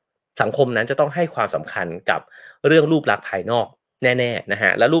สังคมนั้นจะต้องให้ความสำคัญกับเรื่องรูปลักษณ์ภายนอกแน่ๆนะฮ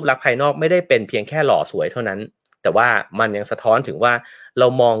ะและรูปลักษณ์ภายนอกไม่ได้เป็นเพียงแค่หล่อสวยเท่านั้นแต่ว่ามันยังสะท้อนถึงว่าเรา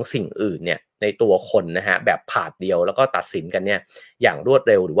มองสิ่งอื่นเนี่ยในตัวคนนะฮะแบบผาดเดียวแล้วก็ตัดสินกันเนี่ยอย่างรวด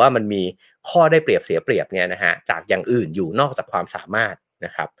เร็วหรือว่ามันมีข้อได้เปรียบเสียเปรียบเนี่ยนะฮะจากอย่างอื่นอยู่นอกจากความสามารถน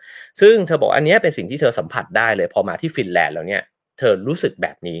ะครับซึ่งเธอบอกอันนี้เป็นสิ่งที่เธอสัมผัสได้เลยพอมาที่ฟินแลนด์แล้วเนี่ยเธอรู้สึกแบ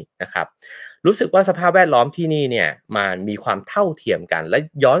บนี้นะครับรู้สึกว่าสภาพแวดล้อมที่นี่เนี่ยมันมีความเท่าเทียมกันและ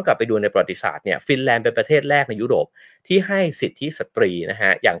ย้อนกลับไปดูในประวัติศาสตร์เนี่ยฟินแลนด์เป็นประเทศแรกในยุโรปที่ให้สิทธิสตรีนะฮ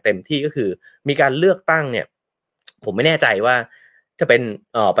ะอย่างเต็มที่ก็คือมีการเลือกตั้งเนี่ยผมไม่แน่ใจว่าจะเป็น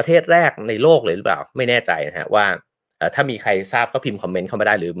ประเทศแรกในโลกเลยหรือเปล่าไม่แน่ใจนะฮะว่าถ้ามีใครทราบก็พิมพ์คอมเมนต์เข้ามาไ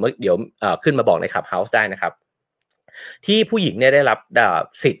ด้หรือเดี๋ยวขึ้นมาบอกใน Clubhouse ได้นะครับที่ผู้หญิงเนี่ยได้รับ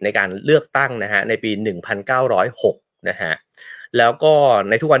สิทธิ์ในการเลือกตั้งนะฮะในปี1906นะฮะแล้วก็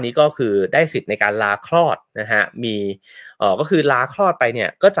ในทุกวันนี้ก็คือได้สิทธิ์ในการลาคลอดนะฮะมีก็คือลาคลอดไปเนี่ย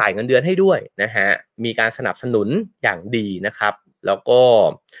ก็จ่ายเงินเดือนให้ด้วยนะฮะมีการสนับสนุนอย่างดีนะครับแล้วก็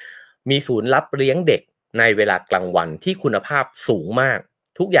มีศูนย์รับเลี้ยงเด็กในเวลากลางวันที่คุณภาพสูงมาก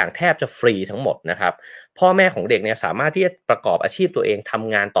ทุกอย่างแทบจะฟรีทั้งหมดนะครับพ่อแม่ของเด็กเนี่ยสามารถที่จะประกอบอาชีพตัวเองท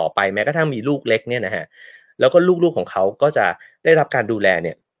ำงานต่อไปแม้กระทั่งมีลูกเล็กเนี่ยนะฮะแล้วก็ลูกๆของเขาก็จะได้รับการดูแลเ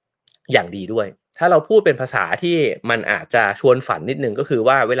นี่ยอย่างดีด้วยถ้าเราพูดเป็นภาษาที่มันอาจจะชวนฝันนิดนึงก็คือ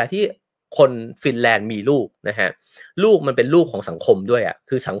ว่าเวลาที่คนฟินแลนด์มีลูกนะฮะลูกมันเป็นลูกของสังคมด้วยอ่ะ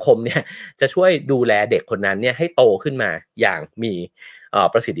คือสังคมเนี่ยจะช่วยดูแลเด็กคนนั้นเนี่ยให้โตขึ้นมาอย่างมี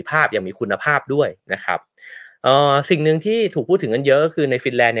ประสิทธิภาพอย่างมีคุณภาพด้วยนะครับสิ่งหนึ่งที่ถูกพูดถึงกันเยอะก็คือใน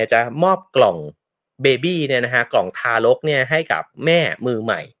ฟินแลนด์เนี่ยจะมอบกล่องเบบี้เนี่ยนะฮะกล่องทารกเนี่ยให้กับแม่มือใ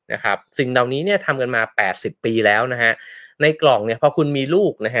หม่นะครับสิ่งเหล่านี้เนี่ยทำกันมา80ปีแล้วนะฮะในกล่องเนี่ยพอคุณมีลู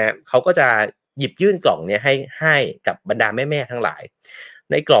กนะฮะเขาก็จะหยิบยื่นกล่องเนี่ยให้กับบรรดาแม่ๆทั้งหลาย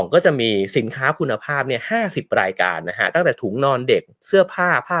ในกล่องก็จะมีสินค้าคุณภาพเนี่ย50รายการนะฮะตั้งแต่ถุงนอนเด็กเสื้อผ้า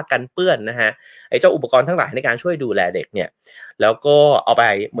กันเปื้อนนะฮะไอ้เจ้าอุปกรณ์ทั้งหลายในการช่วยดูแลเด็กเนี่ยแล้วก็เอาไป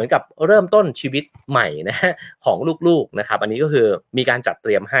เหมือนกับเริ่มต้นชีวิตใหม่นะฮะของลูกๆนะครับอันนี้ก็คือมีการจัดเต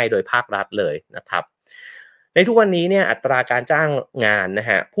รียมให้โดยภาครัฐเลยนะครับในทุกวันนี้เนี่ยอัตราการจ้างงานนะ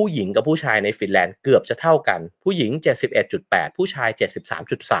ฮะผู้หญิงกับผู้ชายในฟินแลนด์เกือบจะเท่ากันผู้หญิง 71.8 ผู้ชาย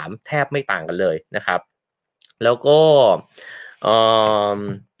 73.3 แทบไม่ต่างกันเลยนะครับแล้วก็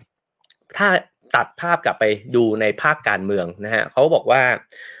ถ้าตัดภาพกลับไปดูในภาคการเมืองนะฮะเขาบอกว่า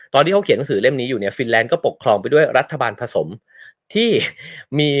ตอนที่เขาเขียนหนังสือเล่มนี้อยู่เนี่ยฟินแลนด์ก็ปกครองไปด้วยรัฐบาลผสมที่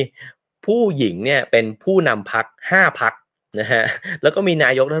มีผู้หญิงเนี่ยเป็นผู้นำพรรค5พรรคนะฮะแล้วก็มีน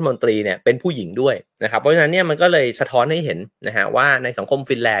ายกรัฐมนตรีเนี่ยเป็นผู้หญิงด้วยนะครับเพราะฉะนั้นเนี่ยมันก็เลยสะท้อนให้เห็นนะฮะว่าในสังคม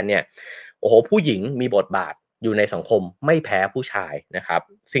ฟินแลนด์เนี่ยโอ้โหผู้หญิงมีบทบาทอยู่ในสังคมไม่แพ้ผู้ชายนะครับ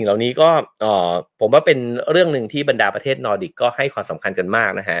สิ่งเหล่านี้ก็ผมว่าเป็นเรื่องหนึ่งที่บรรดาประเทศนอร์ดิกก็ให้ความสำคัญกันมาก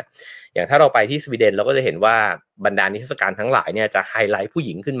นะฮะอย่างถ้าเราไปที่สวีเดนเราก็จะเห็นว่าบรรดานิทรรศการทั้งหลายเนี่ยจะไฮไลท์ผู้ห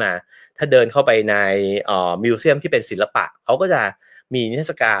ญิงขึ้นมาถ้าเดินเข้าไปในมิวเซียมที่เป็นศิลปะเขาก็จะมีนิทรร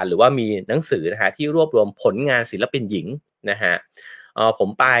ศการหรือว่ามีหนังสือนะฮะที่รวบรวมผลงานศิลปินหญิงนะฮะผม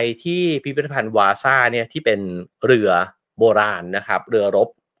ไปที่พิพิธภัณฑ์วาซ่าเนี่ยที่เป็นเรือโบราณนะครับเรือรบ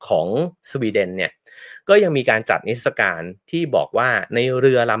ของสวีเดนเนี่ยก็ยังมีการจัดนิทรรศการที่บอกว่าในเ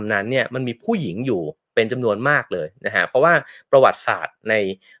รือลำนั้นเนี่ยมันมีผู้หญิงอยู่เป็นจำนวนมากเลยนะฮะเพราะว่าประวัติศาสตร์ใน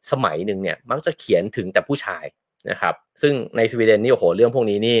สมัยหนึ่งเนี่ยมักจะเขียนถึงแต่ผู้ชายนะครับซึ่งในสวีเดนนี่โอ้โหเรื่องพวก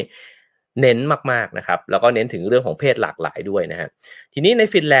นี้นี่เน้นมากๆนะครับแล้วก็เน้นถึงเรื่องของเพศหลากหลายด้วยนะฮะทีนี้ใน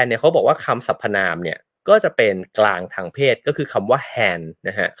ฟินแลนด์เนี่ยเขาบอกว่าคำสรรพนามเนี่ยก็จะเป็นกลางทางเพศก็คือคำว่า han น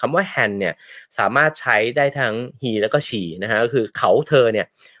ะฮะคำว่า han เนี่ยสามารถใช้ได้ทั้ง he แล้วก็ she นะฮะก็คือเขาเธอเนี่ย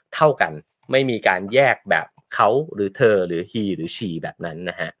เท่ากันไม่มีการแยกแบบเขาหรือเธอหรือ he หรือ she แบบนั้น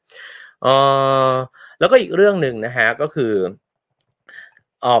นะฮะแล้วก็อีกเรื่องหนึ่งนะฮะก็คือ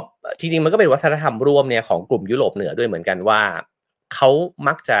จริงๆมันก็เป็นวัฒนธรรมร่วมเนี่ยของกลุ่มยุโรปเหนือด้วยเหมือนกันว่าเขา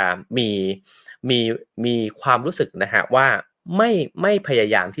มักจะมีความรู้สึกนะฮะว่าไม่พย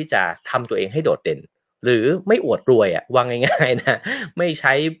ายามที่จะทำตัวเองให้โดดเด่นหรือไม่อวดรวยอ่ะว่าง่ายๆนะไม่ใ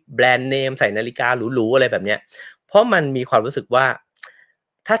ช้แบรนด์เนมใส่นาฬิกาหรูๆอะไรแบบเนี้ยเพราะมันมีความรู้สึกว่า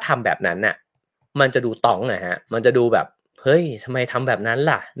ถ้าทำแบบนั้นน่ะมันจะดูต้องนะฮะมันจะดูแบบเฮ้ยทำไมทำแบบนั้น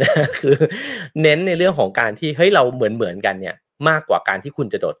ล่ะ คือเน้นในเรื่องของการที่เฮ้ยเราเหมือนกันเนี่ยมากกว่าการที่คุณ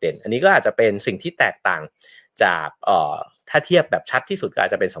จะโดดเด่นอันนี้ก็อาจจะเป็นสิ่งที่แตกต่างจากถ้าเทียบแบบชัดที่สุดก็อา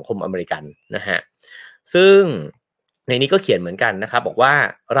จจะเป็นสังคมอเมริกันนะฮะซึ่งในนี้ก็เขียนเหมือนกันนะครับบอกว่า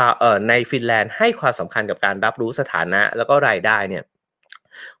ในฟินแลนด์ให้ความสำคัญกับการรับรู้สถานะแล้วก็รายได้เนี่ย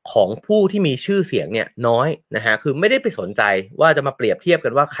ของผู้ที่มีชื่อเสียงเนี่ยน้อยนะฮะคือไม่ได้ไปสนใจว่าจะมาเปรียบเทียบกั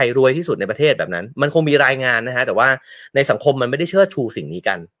นว่าใครรวยที่สุดในประเทศแบบนั้นมันคงมีรายงานนะฮะแต่ว่าในสังคมมันไม่ได้เชิดชูสิ่งนี้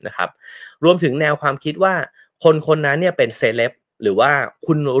กันนะครับรวมถึงแนวความคิดว่าคนนั้นเนี่ยเป็นเซเลบหรือว่า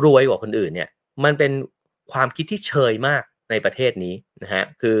คุณรวยกว่าคนอื่นเนี่ยมันเป็น ความคิดที่เชยมากในประเทศนี้นะฮะ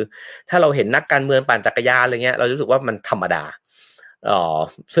คือถ้าเราเห็นนักการเมืองปั่นจักรยานอะไรเงี้ยเรารู้สึกว่ามันธรรมดาอ๋อ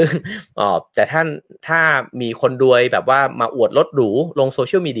ซึ่งแต่ถ้ามีคนรวยแบบว่ามาอวดรถหรูลงโซเ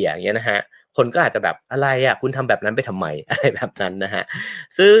ชียลมีเดียอย่างเงี้ยนะฮะคนก็อาจจะแบบอะไรอ่ะคุณทำแบบนั้นไปทำไมอะไรแบบนั้นนะฮะ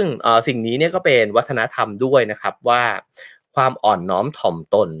ซึ่งสิ่งนี้เนี่ยก็เป็นวัฒนธรรมด้วยนะครับว่าความอ่อนน้อมถ่อม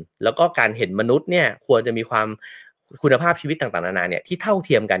ตนแล้วก็การเห็นมนุษย์เนี่ยควรจะมีความคุณภาพชีวิตต่างๆนานาเนี่ยที่เท่าเ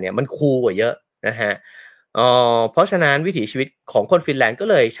ทียมกันเนี่ยมันคูลกว่าเยอะนะฮะเพราะฉะนั้นวิถีชีวิตของคนฟินแลนด์ก็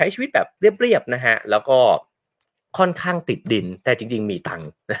เลยใช้ชีวิตแบบเรียบๆนะฮะแล้วก็ค่อนข้างติดดินแต่จริงๆมีตังค์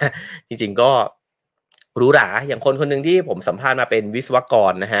นะฮะจริงๆก็หรูหราอย่างคนคนหนึ่งที่ผมสัมภาษณ์มาเป็นวิศวก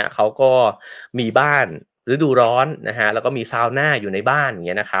รนะฮะเขาก็มีบ้านฤดูร้อนนะฮะแล้วก็มีซาวน่าอยู่ในบ้านอย่างเ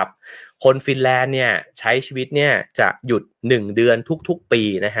งี้ยนะครับคนฟินแลนด์เนี่ยใช้ชีวิตเนี่ยจะหยุด1เดือนทุกๆปี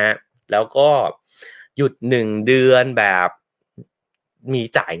นะฮะแล้วก็หยุด1เดือนแบบมี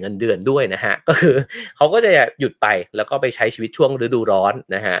จ่ายเงินเดือนด้วยนะฮะก็คือเขาก็จะหยุดไปแล้วก็ไปใช้ชีวิตช่วงฤดูร้อน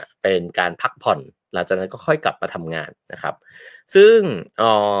นะฮะเป็นการพักผ่อนหลังจากนั้นก็ค่อยกลับมาทำงานนะครับซึ่ง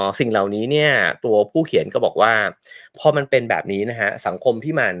สิ่งเหล่านี้เนี่ยตัวผู้เขียนก็บอกว่าพอมันเป็นแบบนี้นะฮะสังคม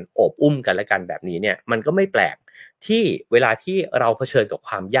ที่มันโอบอุ้มกันและกันแบบนี้เนี่ยมันก็ไม่แปลกที่เวลาที่เราเผชิญกับค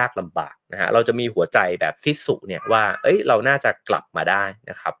วามยากลำบากนะฮะเราจะมีหัวใจแบบซิสุเนี่ยว่าเราน่าจะกลับมาได้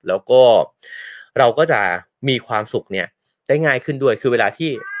นะครับแล้วก็เราก็จะมีความสุขเนี่ยได้ง่ายขึ้นด้วยคือเวลา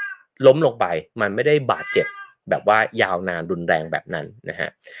ที่ล้มลงไปมันไม่ได้บาดเจ็บแบบว่ายาวนานรุนแรงแบบนั้นนะฮะ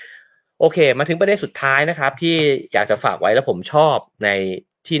โอเคมาถึงประเด็นสุดท้ายนะครับที่อยากจะฝากไว้แล้วผมชอบใน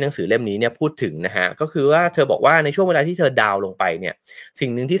ที่หนังสือเล่มนี้เนี่ยพูดถึงนะฮะก็คือว่าเธอบอกว่าในช่วงเวลาที่เธอดาวลงไปเนี่ยสิ่ง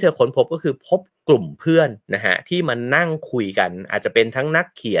หนึ่งที่เธอค้นพบก็คือพบกลุ่มเพื่อนนะฮะที่มันนั่งคุยกันอาจจะเป็นทั้งนัก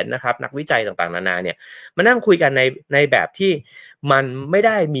เขียนนะครับนักวิจัยต่างๆนานาเนี่ยมานั่งคุยกันในแบบที่มันไม่ไ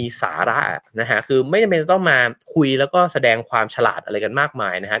ด้มีสาระนะฮะคือไม่จำเป็นต้องมาคุยแล้วก็แสดงความฉลาดอะไรกันมากมา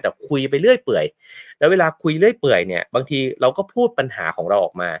ยนะฮะแต่คุยไปเรื่อยเปื่อยแล้วเวลาคุยเรื่อยเปื่อยเนี่ยบางทีเราก็พูดปัญหาของเราอ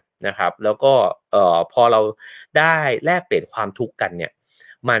อกมานะครับแล้วก็พอเราได้แลกเปลี่ยนความทุกข์กันเนี่ย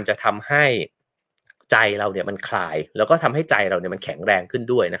มันจะทำให้ใจเราเนี่ยมันคลายแล้วก็ทำให้ใจเราเนี่ยมันแข็งแรงขึ้น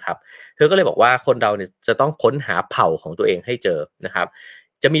ด้วยนะครับเธอก็เลยบอกว่าคนเราเนี่ยจะต้องค้นหาเผ่าของตัวเองให้เจอนะครับ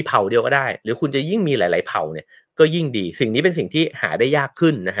จะมีเผ่าเดียวก็ได้หรือคุณจะยิ่งมีหลายๆเผ่าเนี่ยก็ยิ่งดีสิ่งนี้เป็นสิ่งที่หาได้ยาก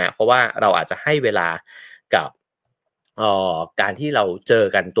ขึ้นนะฮะเพราะว่าเราอาจจะให้เวลากับการที่เราเจอ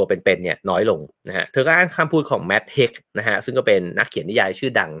กันตัวเป็นๆเนี่ยน้อยลงนะฮะเธอก็อ้างคำพูดของแมทเฮกนะฮะซึ่งก็เป็นนักเขียนนิยายชื่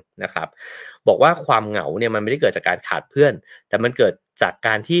อดังนะครับบอกว่าความเหงาเนี่ยมันไม่ได้เกิดจากการขาดเพื่อนแต่มันเกิดจากก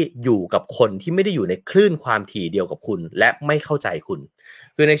ารที่อยู่กับคนที่ไม่ได้อยู่ในคลื่นความถี่เดียวกับคุณและไม่เข้าใจคุณ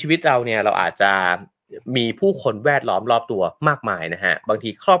คือในชีวิตเราเนี่ยเราอาจจะมีผู้คนแวดล้อมรอบตัวมากมายนะฮะบางที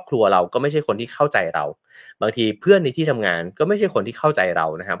ครอบครัวเราก็ไม่ใช่คนที่เข้าใจเราบางทีเพื่อนในที่ทำงานก็ไม่ใช่คนที่เข้าใจเรา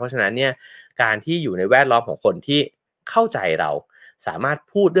นะฮะเพราะฉะนั้นเนี่ยการที่อยู่ในแวดล้อมของคนที่เข้าใจเราสามารถ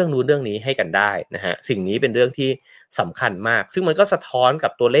พูดเรื่องนู้นเรื่องนี้ให้กันได้นะฮะสิ่งนี้เป็นเรื่องที่สำคัญมากซึ่งมันก็สะท้อนกั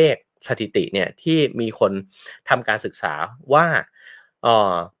บตัวเลขสถิติเนี่ยที่มีคนทำการศึกษาว่า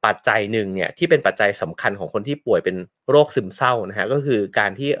ปัจจัยหนึ่งเนี่ยที่เป็นปัจจัยสำคัญของคนที่ป่วยเป็นโรคซึมเศร้านะฮะก็คือกา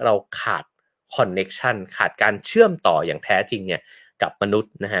รที่เราขาดคอนเน็กชันขาดการเชื่อมต่ออย่างแท้จริงเนี่ยกับมนุษ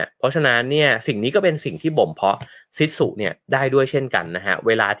ย์นะฮะเพราะฉะนั้นเนี่ยสิ่งนี้ก็เป็นสิ่งที่บ่มเพาะซิสุเนี่ยได้ด้วยเช่นกันนะฮะเ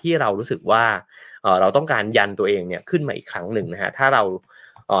วลาที่เรารู้สึกว่าเราต้องการยันตัวเองเนี่ยขึ้นมาอีกครั้งหนึ่งนะฮะถ้าเรา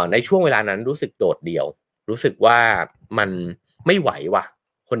ในช่วงเวลานั้นรู้สึกโดดเดี่ยวรู้สึกว่ามันไม่ไหวว่ะ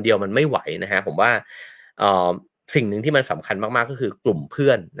คนเดียวมันไม่ไหวนะฮะผมว่าสิ่งหนึ่งที่มันสำคัญมากๆก็คือกลุ่มเพื่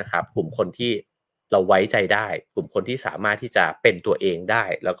อนนะครับกลุ่มคนที่เราไว้ใจได้กลุ่มคนที่สามารถที่จะเป็นตัวเองได้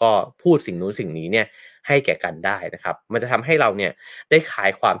แล้วก็พูดสิ่งนู้นสิ่งนี้เนี่ยให้แก่กันได้นะครับมันจะทำให้เราเนี่ยได้คลาย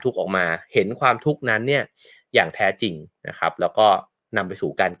ความทุกข์ออกมาเห็นความทุกข์นั้นเนี่ยอย่างแท้จริงนะครับแล้วก็นำไป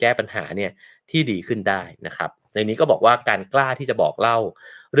สู่การแก้ปัญหาเนี่ยที่ดีขึ้นได้นะครับในนี้ก็บอกว่าการกล้าที่จะบอกเล่า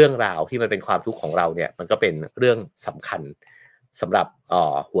เรื่องราวที่มันเป็นความทุกข์ของเราเนี่ยมันก็เป็นเรื่องสำคัญสำหรับ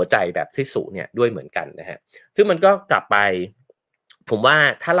หัวใจแบบซิสุเนี่ยด้วยเหมือนกันนะฮะซึ่งมันก็กลับไปผมว่า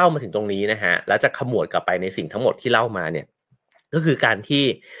ถ้าเล่ามาถึงตรงนี้นะฮะแล้วจะขมวดกลับไปในสิ่งทั้งหมดที่เล่ามาเนี่ยก็คือการที่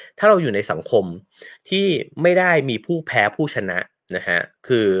ถ้าเราอยู่ในสังคมที่ไม่ได้มีผู้แพ้ผู้ชนะนะฮะ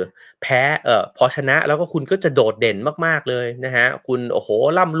คือแพ้พอชนะแล้วก็คุณก็จะโดดเด่นมากๆเลยนะฮะคุณโอ้โห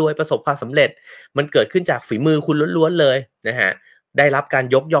ร่ำรวยประสบความสำเร็จมันเกิดขึ้นจากฝีมือคุณล้วนๆเลยนะฮะได้รับการ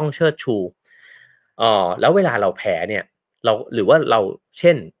ยกย่องเชิดชูแล้วเวลาเราแพ้เนี่ยเราหรือว่าเราเ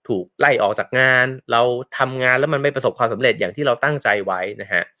ช่นถูกไล่ออกจากงานเราทำงานแล้วมันไม่ประสบความสำเร็จอย่างที่เราตั้งใจไว้น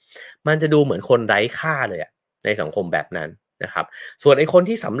ะฮะมันจะดูเหมือนคนไร้ค่าเลยอะในสังคมแบบนั้นนะครับส่วนไอ้คน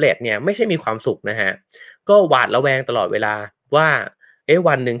ที่สำเร็จเนี่ยไม่ใช่มีความสุขนะฮะก็หวาดระแวงตลอดเวลาว่า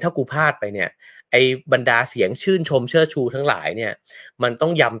วันหนึ่งถ้ากูพลาดไปเนี่ยไอ้บรรดาเสียงชื่นชมเชิดชูทั้งหลายเนี่ยมันต้อ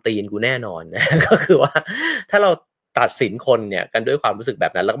งยำตีนกูแน่นอนนะ ก็คือว่าถ้าเรา ตัดสินคนเนี่ยกันด้วยความรู้สึกแบ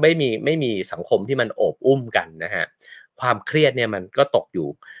บนั้นแล้วไม่มีสังคมที่มันโอบอุ้มกันนะฮะความเครียดเนี่ยมันก็ตกอยู่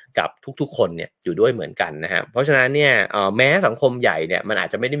กับทุกๆคนเนี่ยอยู่ด้วยเหมือนกันนะฮะเพราะฉะนั้นเนี่ยแม้สังคมใหญ่เนี่ยมันอาจ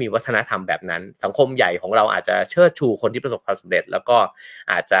จะไม่ได้มีวัฒนธรรมแบบนั้นสังคมใหญ่ของเราอาจจะเชิดชูคนที่ประสบความสำเร็จแล้วก็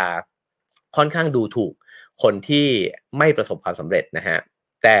อาจจะค่อนข้างดูถูกคนที่ไม่ประสบความสำเร็จนะฮะ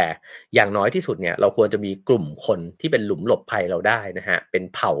แต่อย่างน้อยที่สุดเนี่ยเราควรจะมีกลุ่มคนที่เป็นหลุมหลบภัยเราได้นะฮะเป็น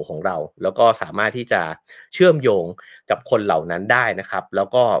เผ่าของเราแล้วก็สามารถที่จะเชื่อมโยงกับคนเหล่านั้นได้นะครับแล้ว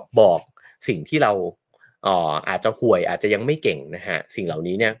ก็บอกสิ่งที่เราอาจจะห่วยอาจจะยังไม่เก่งนะฮะสิ่งเหล่า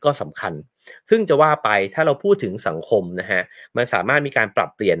นี้เนี่ยก็สำคัญซึ่งจะว่าไปถ้าเราพูดถึงสังคมนะฮะมันสามารถมีการปรับ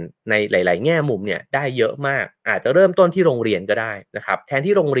เปลี่ยนในหลายๆแง่มุมเนี่ยได้เยอะมากอาจจะเริ่มต้นที่โรงเรียนก็ได้นะครับแทน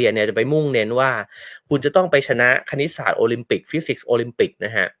ที่โรงเรียนเนี่ยจะไปมุ่งเน้นว่าคุณจะต้องไปชนะคณิตศาสตร์โอลิมปิกฟิสิกส์โอลิมปิกน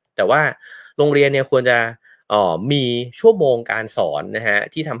ะฮะแต่ว่าโรงเรียนเนี่ยควรจะมีชั่วโมงการสอนนะฮะ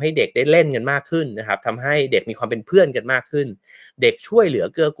ที่ทำให้เด็กได้เล่นกันมากขึ้นนะครับทำให้เด็กมีความเป็นเพื่อนกันมากขึ้นเด็กช่วยเหลือ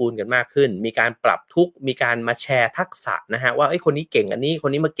เกื้อกูลกันมากขึ้นมีการปรับทุกข์มีการมาแชร์ทักษะนะฮะว่าไอ้คนนี้เก่งอันนี้ค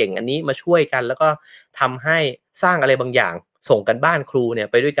นนี้มาเก่งอันนี้มาช่วยกันแล้วก็ทำให้สร้างอะไรบางอย่างส่งกันบ้านครูเนี่ย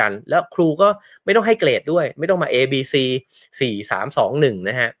ไปด้วยกันแล้วครูก็ไม่ต้องให้เกรดด้วยไม่ต้องมา A B C 4 3 2 1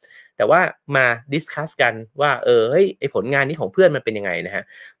นะฮะแต่ว่ามาดิสคัสกันว่าเฮ้ยไอ้ผลงานนี้ของเพื่อนมันเป็นยังไงนะฮะ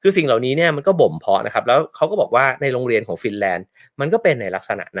คือสิ่งเหล่านี้เนี่ยมันก็บ่มเพาะนะครับแล้วเขาก็บอกว่าในโรงเรียนของฟินแลนด์มันก็เป็นในลัก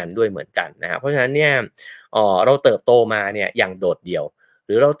ษณะนั้นด้วยเหมือนกันนะครับเพราะฉะนั้นเนี่ยเราเติบโตมาเนี่ยอย่างโดดเดี่ยวห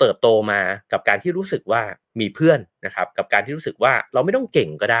รือเราเติบโตมากับการที่รู้สึกว่ามีเพื่อนนะครับกับการที่รู้สึกว่าเราไม่ต้องเก่ง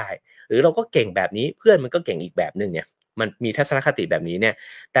ก็ได้หรือเราก็เก่งแบบนี้เพื่อนมันก็เก่งอีกแบบนึงเนี่ยมันมีทัศนคติแบบนี้เนี่ย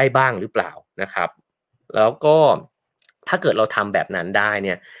ได้บ้างหรือเปล่านะครับแล้วก็ถ้าเกิดเราทำแบบนั้นได้เ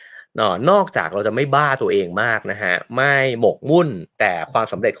นี่ยนอกจากเราจะไม่บ้าตัวเองมากนะฮะไม่หมกมุ่นแต่ความ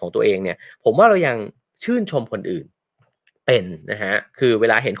สำเร็จของตัวเองเนี่ยผมว่าเรายังชื่นชมคนอื่นเป็นนะฮะคือเว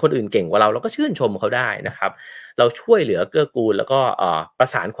ลาเห็นคนอื่นเก่งกว่าเราก็ชื่นชมเขาได้นะครับเราช่วยเหลือเกื้อกูลแล้วก็ประ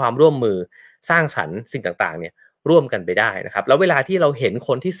สานความร่วมมือสร้างสรรค์สิ่งต่างๆเนี่ยร่วมกันไปได้นะครับแล้วเวลาที่เราเห็นค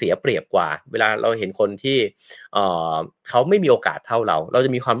นที่เสียเปรียบกว่าเวลาเราเห็นคนที่เขาไม่มีโอกาสเท่าเราจ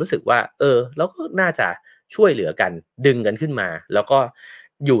ะมีความรู้สึกว่าเราก็น่าจะช่วยเหลือกันดึงกันขึ้นมาแล้วก็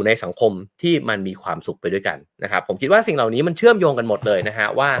อยู่ในสังคมที่มันมีความสุขไปด้วยกันนะครับผมคิดว่าสิ่งเหล่านี้มันเชื่อมโยงกันหมดเลยนะฮะ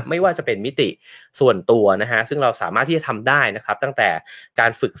ว่าไม่ว่าจะเป็นมิติส่วนตัวนะฮะซึ่งเราสามารถที่จะทำได้นะครับตั้งแต่กา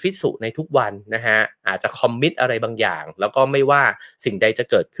รฝึกซิสุในทุกวันนะฮะอาจจะคอมมิตอะไรบางอย่างแล้วก็ไม่ว่าสิ่งใดจะ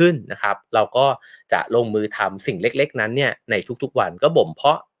เกิดขึ้นนะครับเราก็จะลงมือทำสิ่งเล็กๆนั้นเนี่ยในทุกๆวันก็บ่มเพ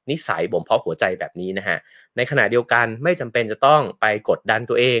าะนิสัยบ่มเพาะหัวใจแบบนี้นะฮะในขณะเดียวกันไม่จำเป็นจะต้องไปกดดัน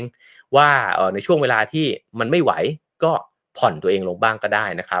ตัวเองว่าในช่วงเวลาที่มันไม่ไหวก็ผ่อนตัวเองลงบ้างก็ได้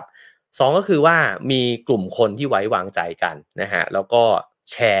นะครับสองก็คือว่ามีกลุ่มคนที่ไว้วางใจกันนะฮะแล้วก็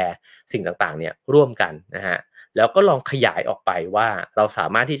แชร์สิ่งต่างๆเนี่ยร่วมกันนะฮะแล้วก็ลองขยายออกไปว่าเราสา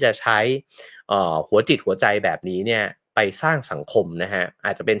มารถที่จะใช้หัวจิตหัวใจแบบนี้เนี่ยไปสร้างสังคมนะฮะอ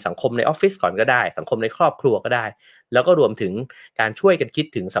าจจะเป็นสังคมในออฟฟิศก่อนก็ได้สังคมในครอบครัวก็ได้แล้วก็รวมถึงการช่วยกันคิด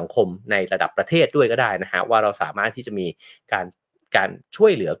ถึงสังคมในระดับประเทศด้วยก็ได้นะฮะว่าเราสามารถที่จะมีการช่ว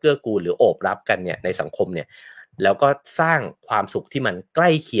ยเหลือเกื้อกูลหรือโอบรับกันเนี่ยในสังคมเนี่ยแล้วก็สร้างความสุขที่มันใกล้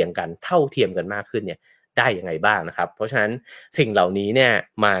เคียงกันเท่าเทียมกันมากขึ้นเนี่ยได้ยังไงบ้างนะครับเพราะฉะนั้นสิ่งเหล่านี้เนี่ย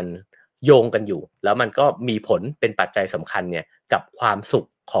มันโยงกันอยู่แล้วมันก็มีผลเป็นปัจจัยสำคัญเนี่ยกับความสุข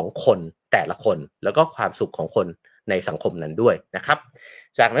ของคนแต่ละคนแล้วก็ความสุขของคนในสังคมนั้นด้วยนะครับ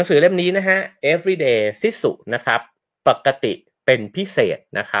จากหนังสือเล่มนี้นะฮะ Everyday Sisu นะครับปกติเป็นพิเศษ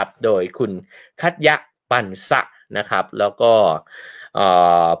นะครับโดยคุณคัตยะปันสะนะครับแล้วก็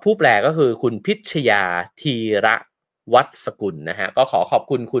ผู้แปลก็คือคุณพิชยาธีระวัฒสกุลนะฮะก็ขอขอบ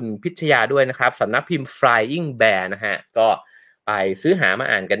คุณคุณพิชยาด้วยนะครับสำนักพิมพ์ Flying Bear นะฮะก็ไปซื้อหามา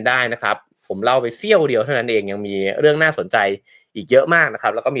อ่านกันได้นะครับผมเล่าไปเสี้ยวเดียวเท่านั้นเองยังมีเรื่องน่าสนใจอีกเยอะมากนะครั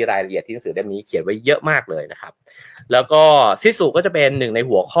บแล้วก็มีรายละเอียดที่หนังสือเล่มนี้เขียนไว้เยอะมากเลยนะครับแล้วก็ซิสุก็จะเป็นหนึ่งใน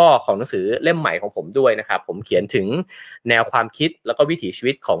หัวข้อของหนังสือเล่มใหม่ของผมด้วยนะครับผมเขียนถึงแนวความคิดแล้วก็วิถีชี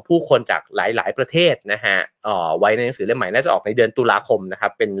วิตของผู้คนจากหลายๆประเทศนะฮะไว้ในหนังสือเล่มใหม่น่าจะออกในเดือนตุลาคมนะครั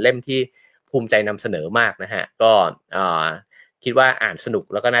บเป็นเล่มที่ภูมิใจนำเสนอมากนะฮะก็คิดว่าอ่านสนุก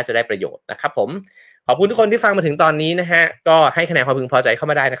แล้วก็น่าจะได้ประโยชน์นะครับผมขอบคุณทุกคนที่ฟังมาถึงตอนนี้นะฮะก็ให้คะแนนความพึงพอใจเข้า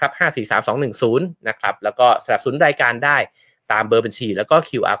มาได้นะครับ543-210นะครับแล้วก็สนับสนุนรายการได้ตามเบอร์บัญชีแล้วก็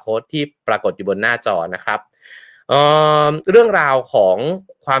QR code ที่ปรากฏอยู่บนหน้าจอนะครับเรื่องราวของ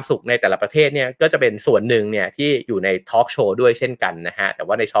ความสุขในแต่ละประเทศเนี่ยก็จะเป็นส่วนหนึ่งเนี่ยที่อยู่ในทอล์กโชว์ด้วยเช่นกันนะฮะแต่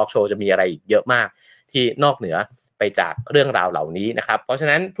ว่าในทอล์กโชว์จะมีอะไรอีกเยอะมากที่นอกเหนือไปจากเรื่องราวเหล่านี้นะครับเพราะฉะ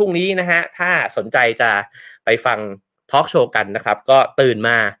นั้นพรุ่งนี้นะฮะถ้าสนใจจะไปฟังทอล์กโชว์กันนะครับก็ตื่นม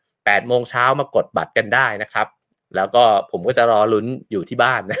า 8 โมงเช้ามากดบัตรกันได้นะครับแล้วก็ผมก็จะรอลุ้นอยู่ที่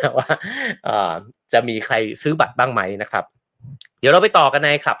บ้านนะว่าจะมีใครซื้อบัตรบ้างไหมนะครับเดี๋ยวเราไปต่อกันใน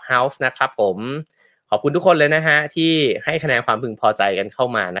Clubhouse นะครับผม ขอบคุณทุกคนเลยนะฮะที่ให้คะแนนความพึงพอใจกันเข้า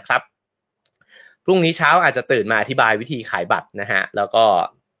มานะครับพรุ่งนี้เช้าอาจจะตื่นมาอธิบายวิธีขายบัตรนะฮะแล้วก็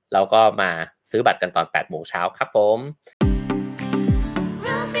เราก็มาซื้อบัตรกันตอน 8 โมงเช้าครับผม